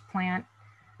each plant,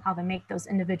 how they make those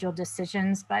individual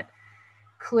decisions, but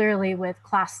clearly with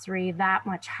class 3 that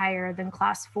much higher than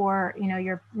class 4,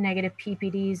 your negative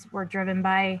PPDs were driven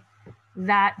by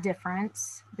that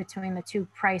difference between the two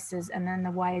prices and then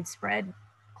the widespread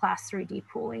class 3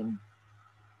 depooling.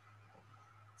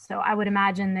 So I would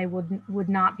imagine they would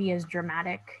not be as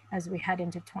dramatic as we head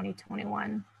into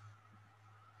 2021.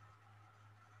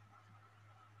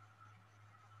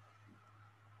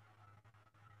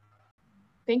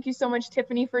 Thank you so much,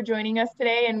 Tiffany, for joining us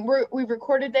today. And we've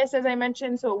recorded this, as I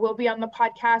mentioned, so it will be on the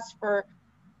podcast for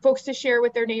folks to share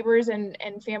with their neighbors and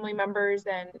family members.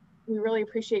 And we really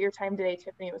appreciate your time today,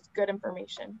 Tiffany. It was good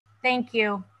information. Thank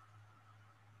you.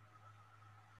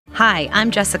 Hi,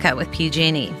 I'm Jessica with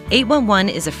PG&E. 811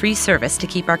 is a free service to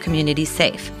keep our communities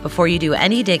safe. Before you do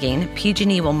any digging,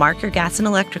 PG&E will mark your gas and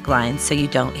electric lines so you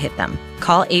don't hit them.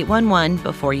 Call 811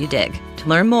 before you dig. To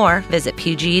learn more, visit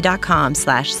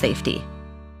pge.com/safety.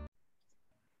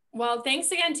 Well, thanks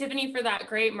again, Tiffany, for that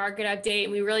great market update.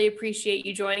 We really appreciate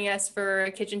you joining us for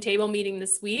a kitchen table meeting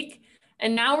this week.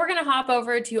 And now we're going to hop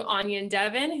over to Anya and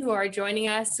Devin, who are joining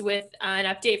us with an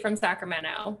update from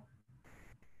Sacramento.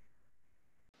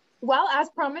 Well, as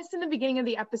promised in the beginning of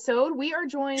the episode, we are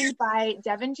joined by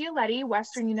Devin Gialetti,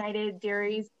 Western United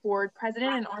Dairies Board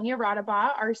President, and Anya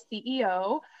Radaba, our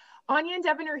CEO. Anya and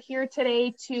Devin are here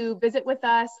today to visit with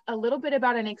us a little bit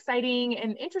about an exciting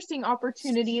and interesting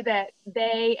opportunity that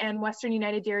they and Western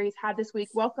United Dairies had this week.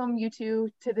 Welcome, you two,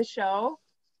 to the show.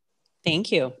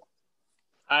 Thank you.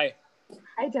 Hi.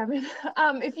 Hi, Devin.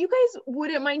 If you guys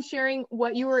wouldn't mind sharing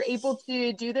what you were able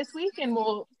to do this week, and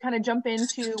we'll kind of jump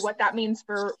into what that means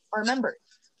for our members.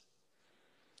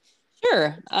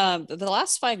 Sure. The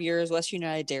last 5 years, Western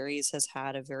United Dairies has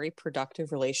had a very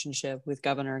productive relationship with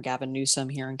Governor Gavin Newsom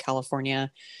here in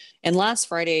California. And last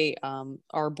Friday,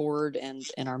 our board and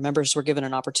our members were given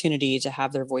an opportunity to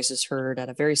have their voices heard at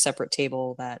a very separate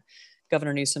table that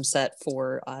Governor Newsom set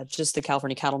for just the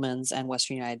California Cattlemen's and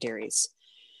Western United Dairies.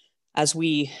 As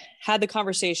we had the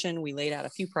conversation, we laid out a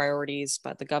few priorities,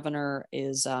 but the governor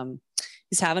is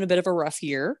he's having a bit of a rough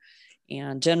year.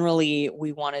 And generally,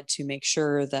 we wanted to make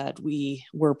sure that we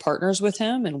were partners with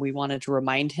him, and we wanted to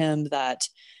remind him that,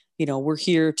 we're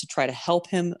here to try to help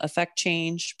him affect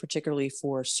change, particularly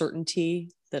for certainty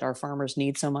that our farmers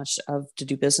need so much of to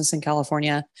do business in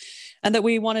California. And that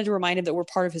we wanted to remind him that we're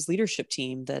part of his leadership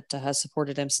team that has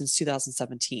supported him since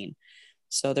 2017.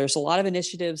 So there's a lot of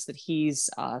initiatives that he's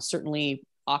certainly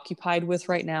occupied with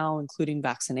right now, including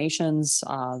vaccinations.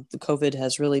 The COVID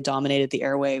has really dominated the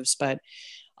airwaves, but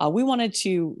we wanted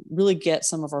to really get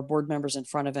some of our board members in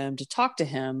front of him to talk to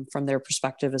him from their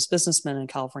perspective as businessmen in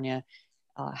California,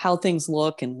 how things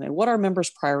look and what our members'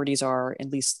 priorities are, at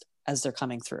least as they're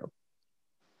coming through.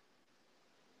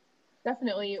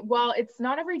 Definitely. Well, it's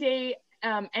not every day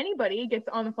anybody gets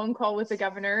on the phone call with the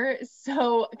governor.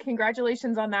 So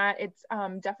congratulations on that. It's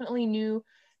definitely new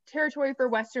territory for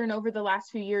Western over the last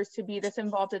few years to be this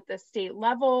involved at the state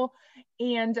level.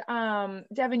 And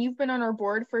Devin, you've been on our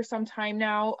board for some time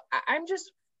now. I'm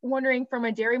just wondering from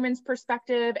a dairyman's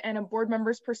perspective and a board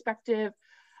member's perspective,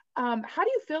 how do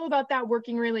you feel about that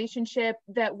working relationship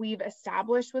that we've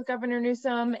established with Governor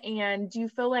Newsom? And do you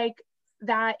feel like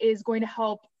that is going to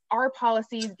help our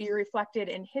policies be reflected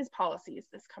in his policies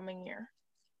this coming year?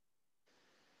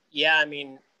 Yeah, I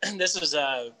mean, this is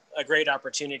a great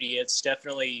opportunity. It's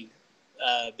definitely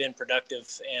been productive.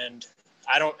 And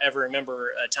I don't ever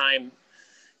remember a time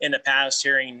in the past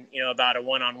hearing, about a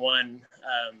one-on-one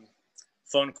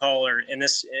phone call, or in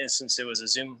this instance, it was a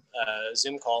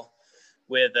Zoom call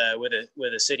with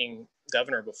a sitting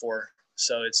governor before.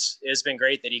 So it's been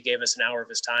great that he gave us an hour of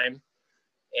his time,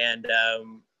 and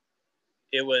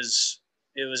it was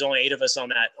only 8 of us on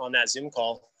that Zoom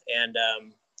call, and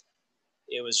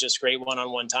it was just great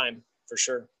one-on-one time for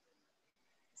sure.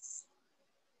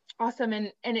 Awesome.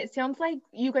 And it sounds like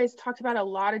you guys talked about a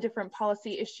lot of different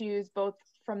policy issues, both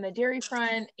from the dairy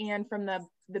front and from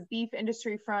the beef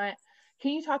industry front.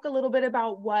 Can you talk a little bit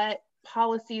about what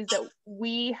policies that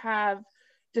we have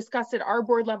discussed at our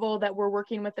board level that we're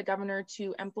working with the governor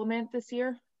to implement this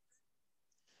year?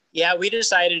 Yeah, we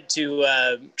decided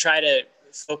to try to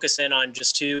focus in on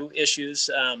just 2 issues.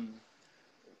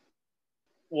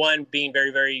 One being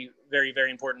very, very, very, very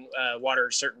important,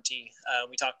 water certainty.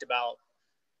 We talked about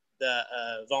the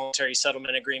voluntary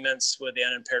settlement agreements with the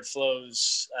unimpaired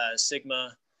flows,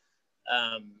 SGMA,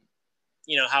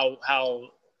 how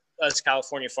us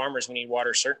California farmers, we need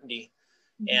water certainty.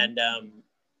 Mm-hmm. And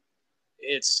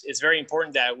it's very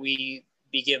important that we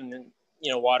be given,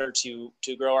 water to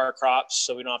grow our crops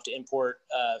so we don't have to import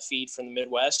feed from the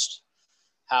Midwest.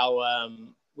 How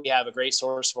we have a great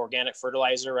source of organic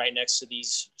fertilizer right next to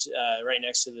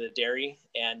the dairy.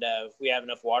 And if we have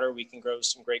enough water, we can grow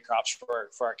some great crops for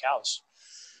our cows.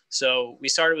 So we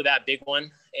started with that big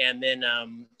one. And then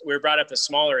we brought up a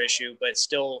smaller issue, but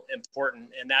still important.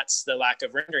 And that's the lack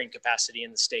of rendering capacity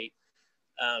in the state.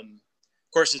 Of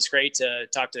course, it's great to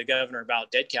talk to the governor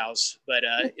about dead cows, but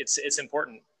it's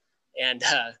important. And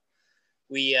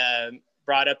we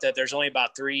brought up that there's only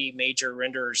about 3 major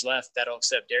renderers left that'll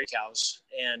accept dairy cows.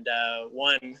 And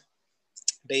one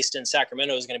based in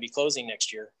Sacramento is going to be closing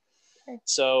next year. Okay.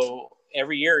 So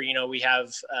every year, we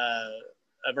have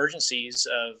emergencies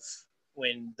of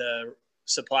when the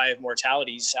supply of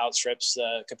mortalities outstrips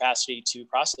the capacity to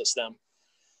process them.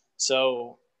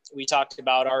 So we talked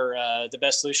about the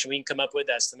best solution we can come up with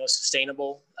that's the most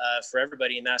sustainable for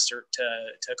everybody, and that's to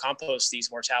compost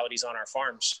these mortalities on our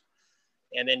farms,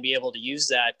 and then be able to use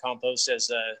that compost as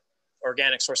a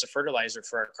organic source of fertilizer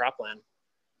for our cropland.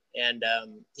 And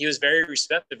he was very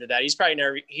receptive to that. He's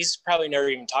probably never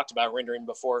even talked about rendering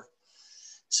before.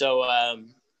 So,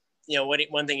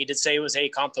 one thing he did say was, "Hey,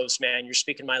 compost man, you're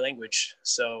speaking my language."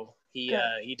 So he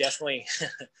definitely,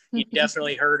 he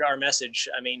definitely heard our message.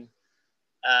 I mean,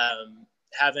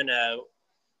 having a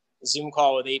Zoom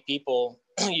call with 8 people,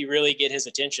 you really get his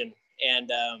attention.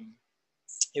 And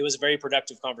it was a very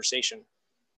productive conversation.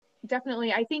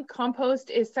 Definitely. I think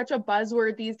compost is such a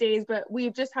buzzword these days, but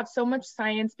we just have so much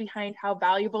science behind how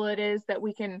valuable it is that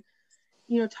we can,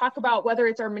 talk about whether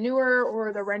it's our manure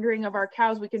or the rendering of our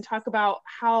cows. We can talk about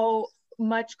how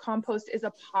much compost is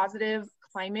a positive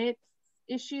climate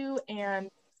issue. And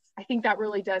I think that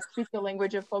really does speak the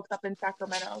language of folks up in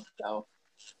Sacramento. So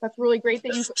that's really great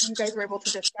that you guys were able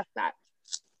to discuss that.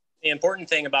 The important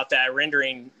thing about that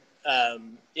rendering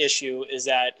issue is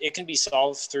that it can be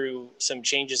solved through some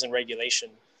changes in regulation.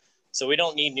 So we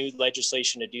don't need new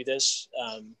legislation to do this.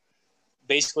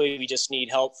 Basically, we just need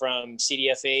help from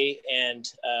CDFA and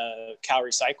Cal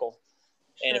Recycle.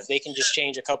 And if they can just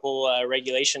change a couple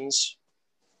regulations,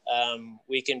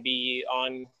 we can be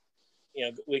on,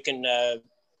 we can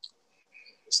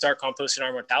start composting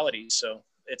our mortalities. So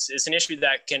it's an issue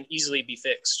that can easily be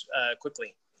fixed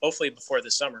quickly, hopefully before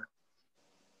the summer.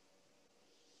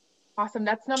 Awesome.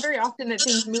 That's not very often that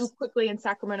things move quickly in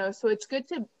Sacramento. So it's good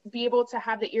to be able to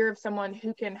have the ear of someone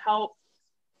who can help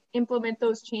implement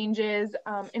those changes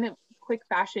in a quick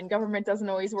fashion. Government doesn't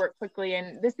always work quickly,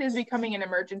 and this is becoming an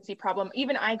emergency problem.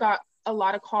 Even I got a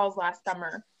lot of calls last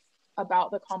summer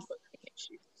about the composting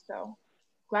issue. So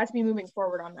glad to be moving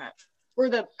forward on that. Or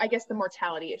the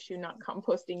mortality issue, not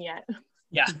composting yet.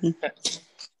 Yeah.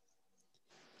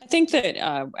 I think that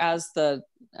as the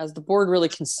board really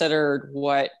considered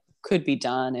what could be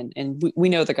done, and we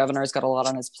know the governor's got a lot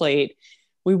on his plate,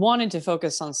 we wanted to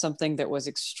focus on something that was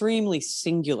extremely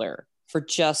singular for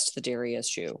just the dairy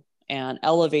issue and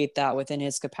elevate that within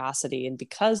his capacity. And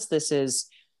because this is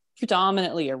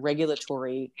predominantly a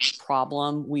regulatory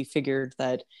problem, we figured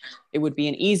that it would be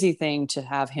an easy thing to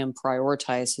have him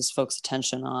prioritize his folks'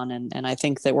 attention on. And I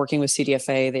think that working with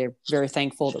CDFA, they're very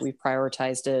thankful that we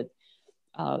prioritized it.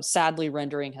 Sadly,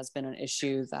 rendering has been an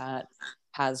issue that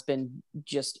has been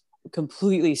just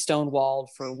completely stonewalled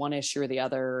for one issue or the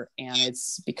other. And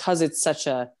it's because it's such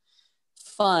a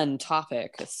fun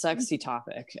topic, a sexy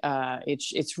topic.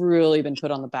 It's really been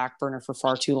put on the back burner for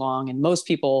far too long. And most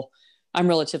people, I'm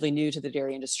relatively new to the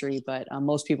dairy industry, but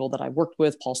most people that I've worked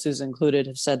with, Paul Souza included,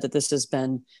 have said that this has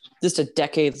been just a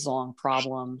decades-long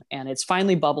problem, and it's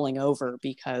finally bubbling over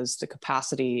because the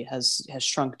capacity has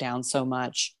shrunk down so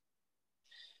much.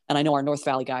 And I know our North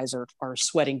Valley guys are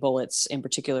sweating bullets, in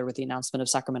particular with the announcement of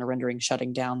Sacramento Rendering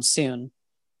shutting down soon.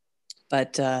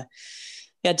 But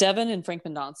yeah, Devin and Frank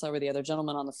Mendonca were the other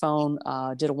gentlemen on the phone,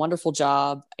 did a wonderful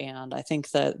job. And I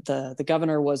think that the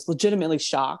governor was legitimately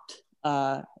shocked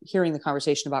hearing the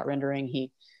conversation about rendering.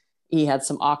 He had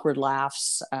some awkward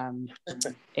laughs and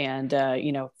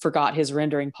forgot his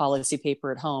rendering policy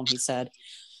paper at home, he said.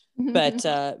 But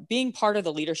being part of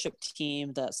the leadership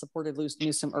team that supported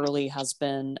Newsom early has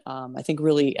been, I think,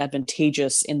 really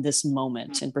advantageous in this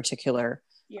moment in particular.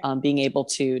 Yeah. Being able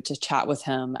to chat with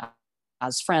him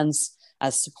as friends,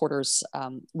 as supporters,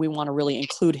 we want to really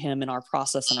include him in our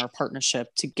process and our partnership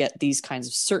to get these kinds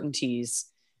of certainties,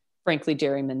 frankly,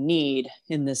 dairymen need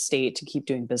in this state to keep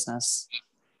doing business.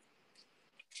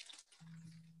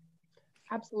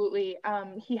 Absolutely.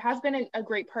 He has been a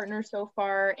great partner so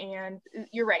far, and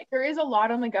you're right. There is a lot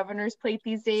on the governor's plate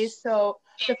these days. So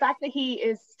the fact that he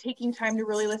is taking time to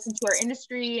really listen to our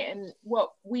industry and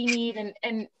what we need,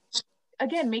 and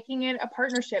again, making it a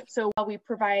partnership. So while we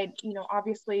provide,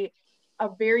 obviously a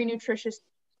very nutritious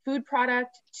food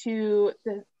product to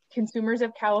the consumers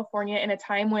of California in a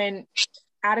time when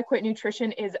adequate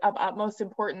nutrition is of utmost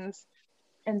importance.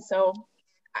 And so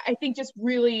I think just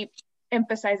really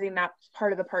emphasizing that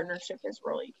part of the partnership is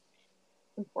really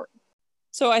important.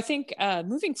 So I think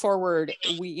moving forward,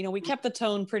 we kept the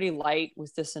tone pretty light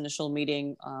with this initial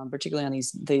meeting, particularly on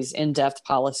these in-depth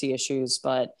policy issues,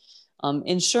 but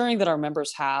ensuring that our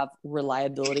members have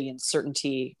reliability and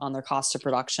certainty on their cost of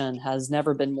production has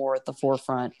never been more at the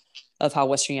forefront of how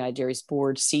Western United Dairy's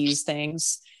board sees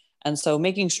things. And so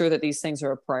making sure that these things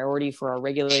are a priority for our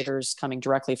regulators coming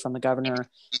directly from the governor,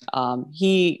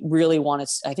 he really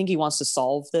wants to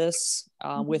solve this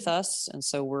with us. And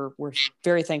so we're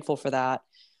very thankful for that.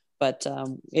 But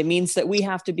it means that we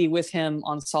have to be with him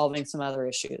on solving some other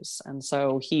issues. And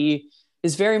so he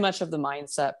is very much of the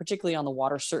mindset, particularly on the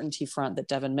water certainty front that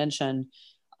Devin mentioned,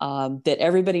 that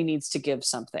everybody needs to give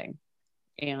something.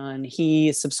 And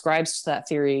he subscribes to that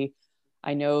theory.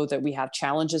 I know that we have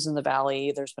challenges in the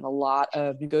Valley. There's been a lot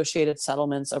of negotiated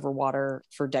settlements over water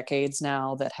for decades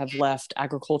now that have left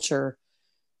agriculture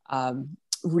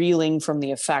reeling from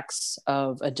the effects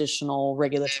of additional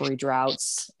regulatory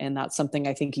droughts. And that's something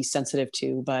I think he's sensitive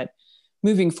to. But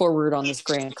moving forward on this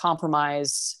grand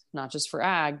compromise, not just for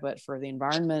ag, but for the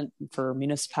environment, for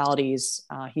municipalities,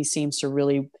 he seems to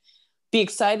really be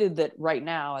excited that right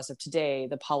now, as of today,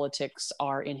 the politics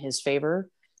are in his favor.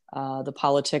 The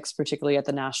politics, particularly at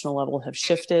the national level, have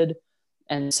shifted.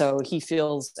 And so he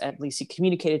feels, at least he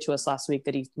communicated to us last week,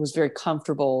 that he was very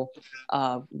comfortable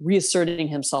reasserting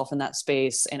himself in that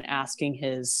space and asking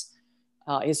his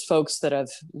folks that have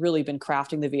really been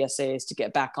crafting the VSAs to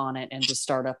get back on it and to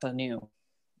start up anew.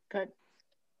 Good.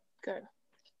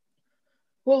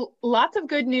 Well, lots of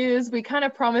good news. We kind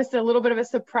of promised a little bit of a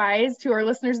surprise to our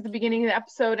listeners at the beginning of the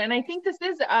episode. And I think this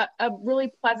is a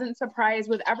really pleasant surprise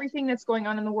with everything that's going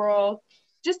on in the world.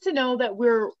 Just to know that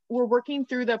we're working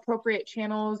through the appropriate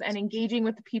channels and engaging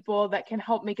with the people that can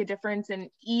help make a difference and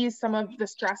ease some of the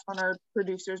stress on our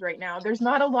producers right now. There's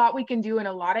not a lot we can do in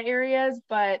a lot of areas,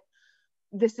 but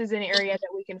this is an area that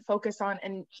we can focus on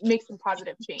and make some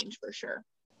positive change for sure.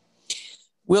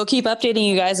 We'll keep updating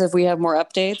you guys if we have more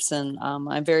updates. And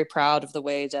I'm very proud of the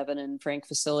way Devin and Frank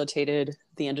facilitated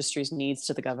the industry's needs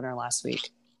to the governor last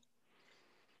week.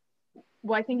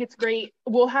 Well, I think it's great.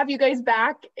 We'll have you guys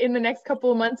back in the next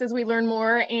couple of months as we learn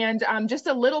more. And just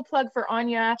a little plug for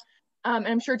Anya, and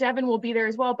I'm sure Devin will be there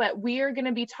as well, but we are going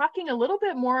to be talking a little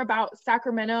bit more about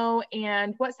Sacramento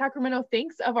and what Sacramento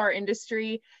thinks of our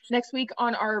industry next week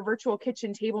on our virtual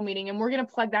kitchen table meeting. And we're going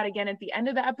to plug that again at the end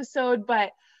of the episode,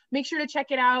 but make sure to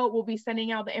check it out. We'll be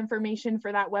sending out the information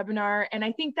for that webinar. And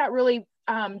I think that really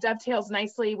dovetails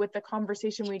nicely with the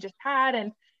conversation we just had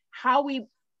and how we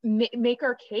make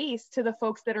our case to the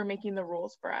folks that are making the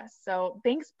rules for us. So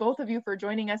thanks both of you for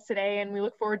joining us today. And we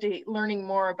look forward to learning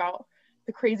more about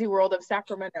the crazy world of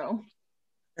Sacramento.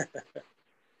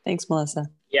 Thanks, Melissa.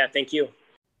 Yeah, thank you.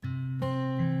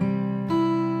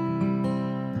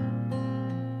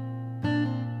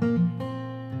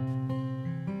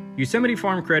 Yosemite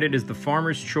Farm Credit is the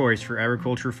farmer's choice for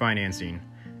agriculture financing.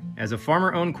 As a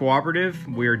farmer-owned cooperative,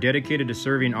 we are dedicated to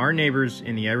serving our neighbors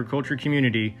in the agriculture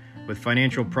community with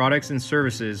financial products and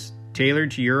services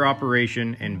tailored to your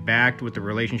operation and backed with a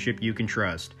relationship you can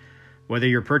trust. Whether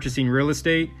you're purchasing real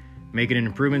estate, making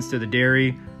improvements to the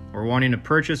dairy, or wanting to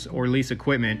purchase or lease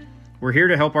equipment, we're here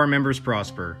to help our members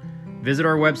prosper. Visit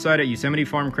our website at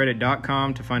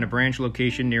YosemiteFarmCredit.com to find a branch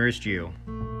location nearest you.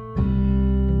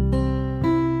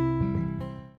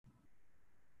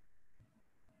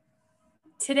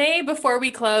 Today, before we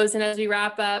close and as we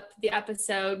wrap up the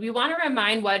episode, we want to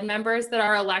remind WUD members that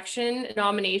our election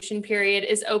nomination period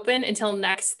is open until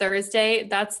next Thursday.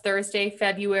 That's Thursday,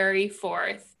 February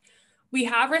 4th. We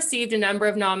have received a number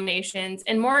of nominations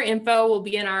and more info will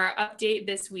be in our update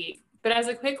this week. But as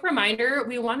a quick reminder,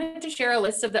 we wanted to share a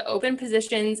list of the open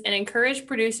positions and encourage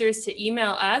producers to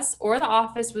email us or the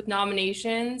office with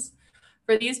nominations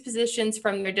for these positions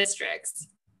from their districts.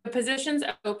 The positions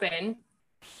open.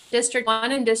 District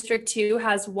 1 and District 2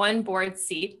 has 1 board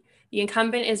seat. The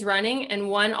incumbent is running and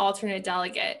 1 alternate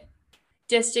delegate.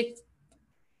 District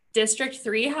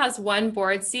 3 has 1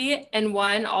 board seat and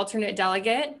 1 alternate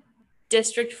delegate.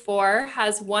 District 4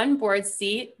 has 1 board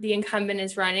seat. The incumbent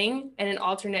is running and an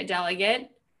alternate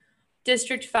delegate.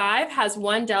 District 5 has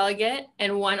 1 delegate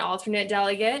and 1 alternate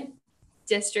delegate.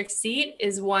 District seat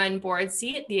is 1 board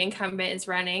seat. The incumbent is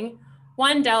running,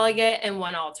 1 delegate and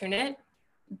 1 alternate.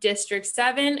 District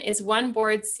 7 is 1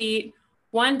 board seat,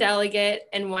 1 delegate,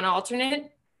 and 1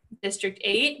 alternate. District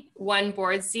 8, 1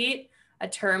 board seat, a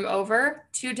term over,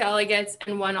 2 delegates,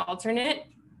 and 1 alternate.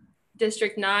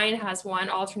 District 9 has 1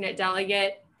 alternate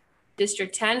delegate.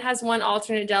 District 10 has 1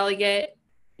 alternate delegate.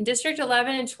 District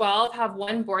 11 and 12 have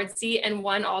 1 board seat and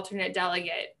 1 alternate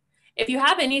delegate. If you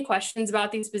have any questions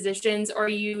about these positions or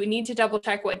you need to double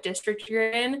check what district you're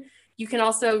in, you can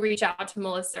also reach out to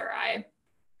Melissa or I.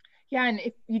 Yeah, and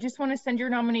if you just want to send your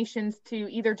nominations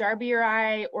to either Darby or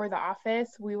I or the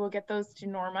office, we will get those to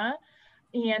Norma.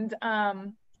 And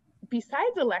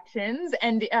besides elections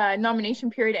and nomination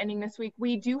period ending this week,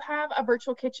 we do have a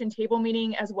virtual kitchen table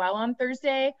meeting as well on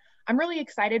Thursday. I'm really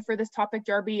excited for this topic,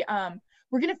 Darby.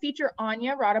 We're going to feature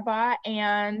Anya Radaba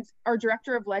and our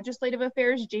Director of Legislative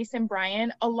Affairs, Jason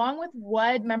Bryan, along with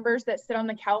WUD members that sit on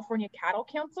the California Cattle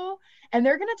Council. And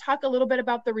they're going to talk a little bit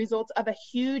about the results of a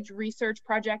huge research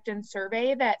project and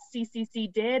survey that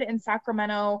CCC did in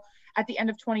Sacramento at the end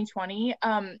of 2020.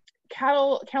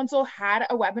 Cattle Council had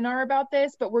a webinar about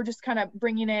this, but we're just kind of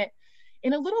bringing it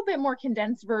in a little bit more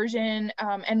condensed version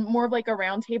and more of like a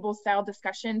roundtable style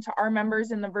discussion to our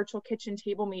members in the virtual kitchen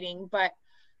table meeting. But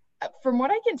from what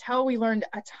I can tell, we learned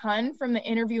a ton from the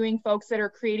interviewing folks that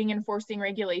are creating and enforcing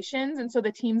regulations. And so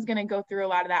the team's going to go through a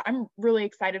lot of that. I'm really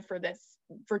excited for this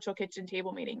virtual kitchen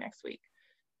table meeting next week.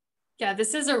 Yeah,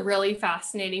 this is a really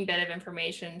fascinating bit of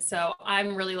information. So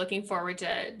I'm really looking forward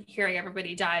to hearing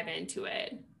everybody dive into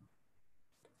it.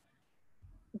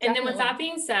 Definitely. And then with that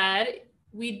being said,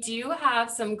 we do have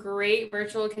some great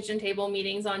virtual kitchen table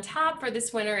meetings on tap for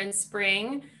this winter and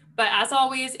spring. But as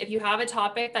always, if you have a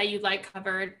topic that you'd like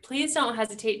covered, please don't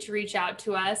hesitate to reach out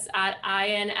to us at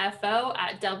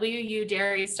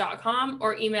info@wudairies.com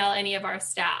or email any of our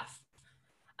staff.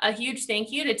 A huge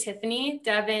thank you to Tiffany,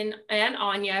 Devin, and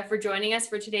Anya for joining us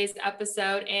for today's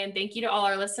episode. And thank you to all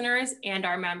our listeners and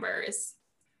our members.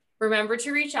 Remember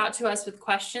to reach out to us with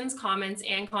questions, comments,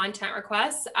 and content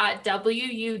requests at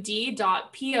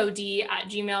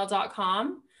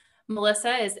wud.pod@gmail.com.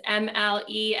 Melissa is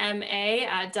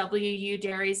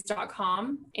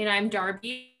MLEMA@wudairies.com. And I'm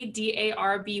Darby,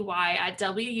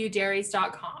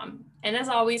 DARBY@wudairies.com. And as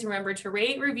always, remember to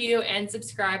rate, review, and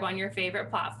subscribe on your favorite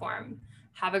platform.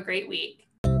 Have a great week.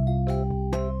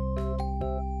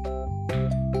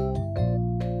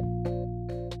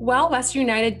 While Western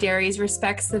United Dairies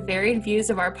respects the varied views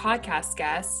of our podcast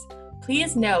guests,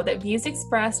 please know that views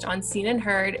expressed on Seen and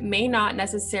Heard may not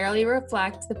necessarily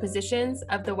reflect the positions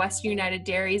of the Western United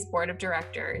Dairies Board of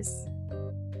Directors.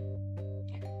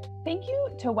 Thank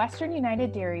you to Western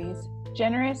United Dairies'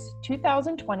 generous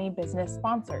 2020 business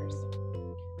sponsors: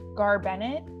 Gar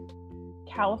Bennett,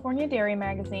 California Dairy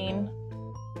Magazine,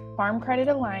 Farm Credit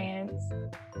Alliance,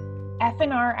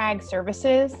 F&R Ag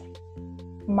Services,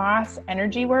 Moss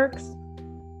Energy Works,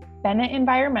 Bennett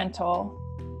Environmental,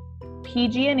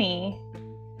 PG&E,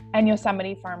 and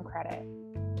Yosemite Farm Credit.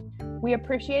 We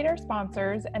appreciate our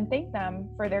sponsors and thank them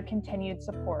for their continued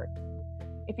support.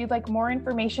 If you'd like more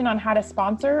information on how to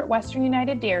sponsor Western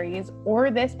United Dairies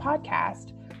or this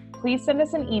podcast, please send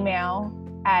us an email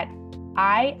at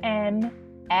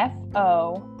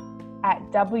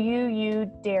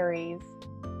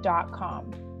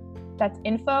info@wudairies.com. That's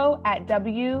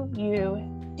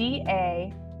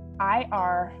info@wudairies.com.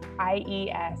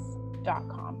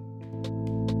 IRIES.com.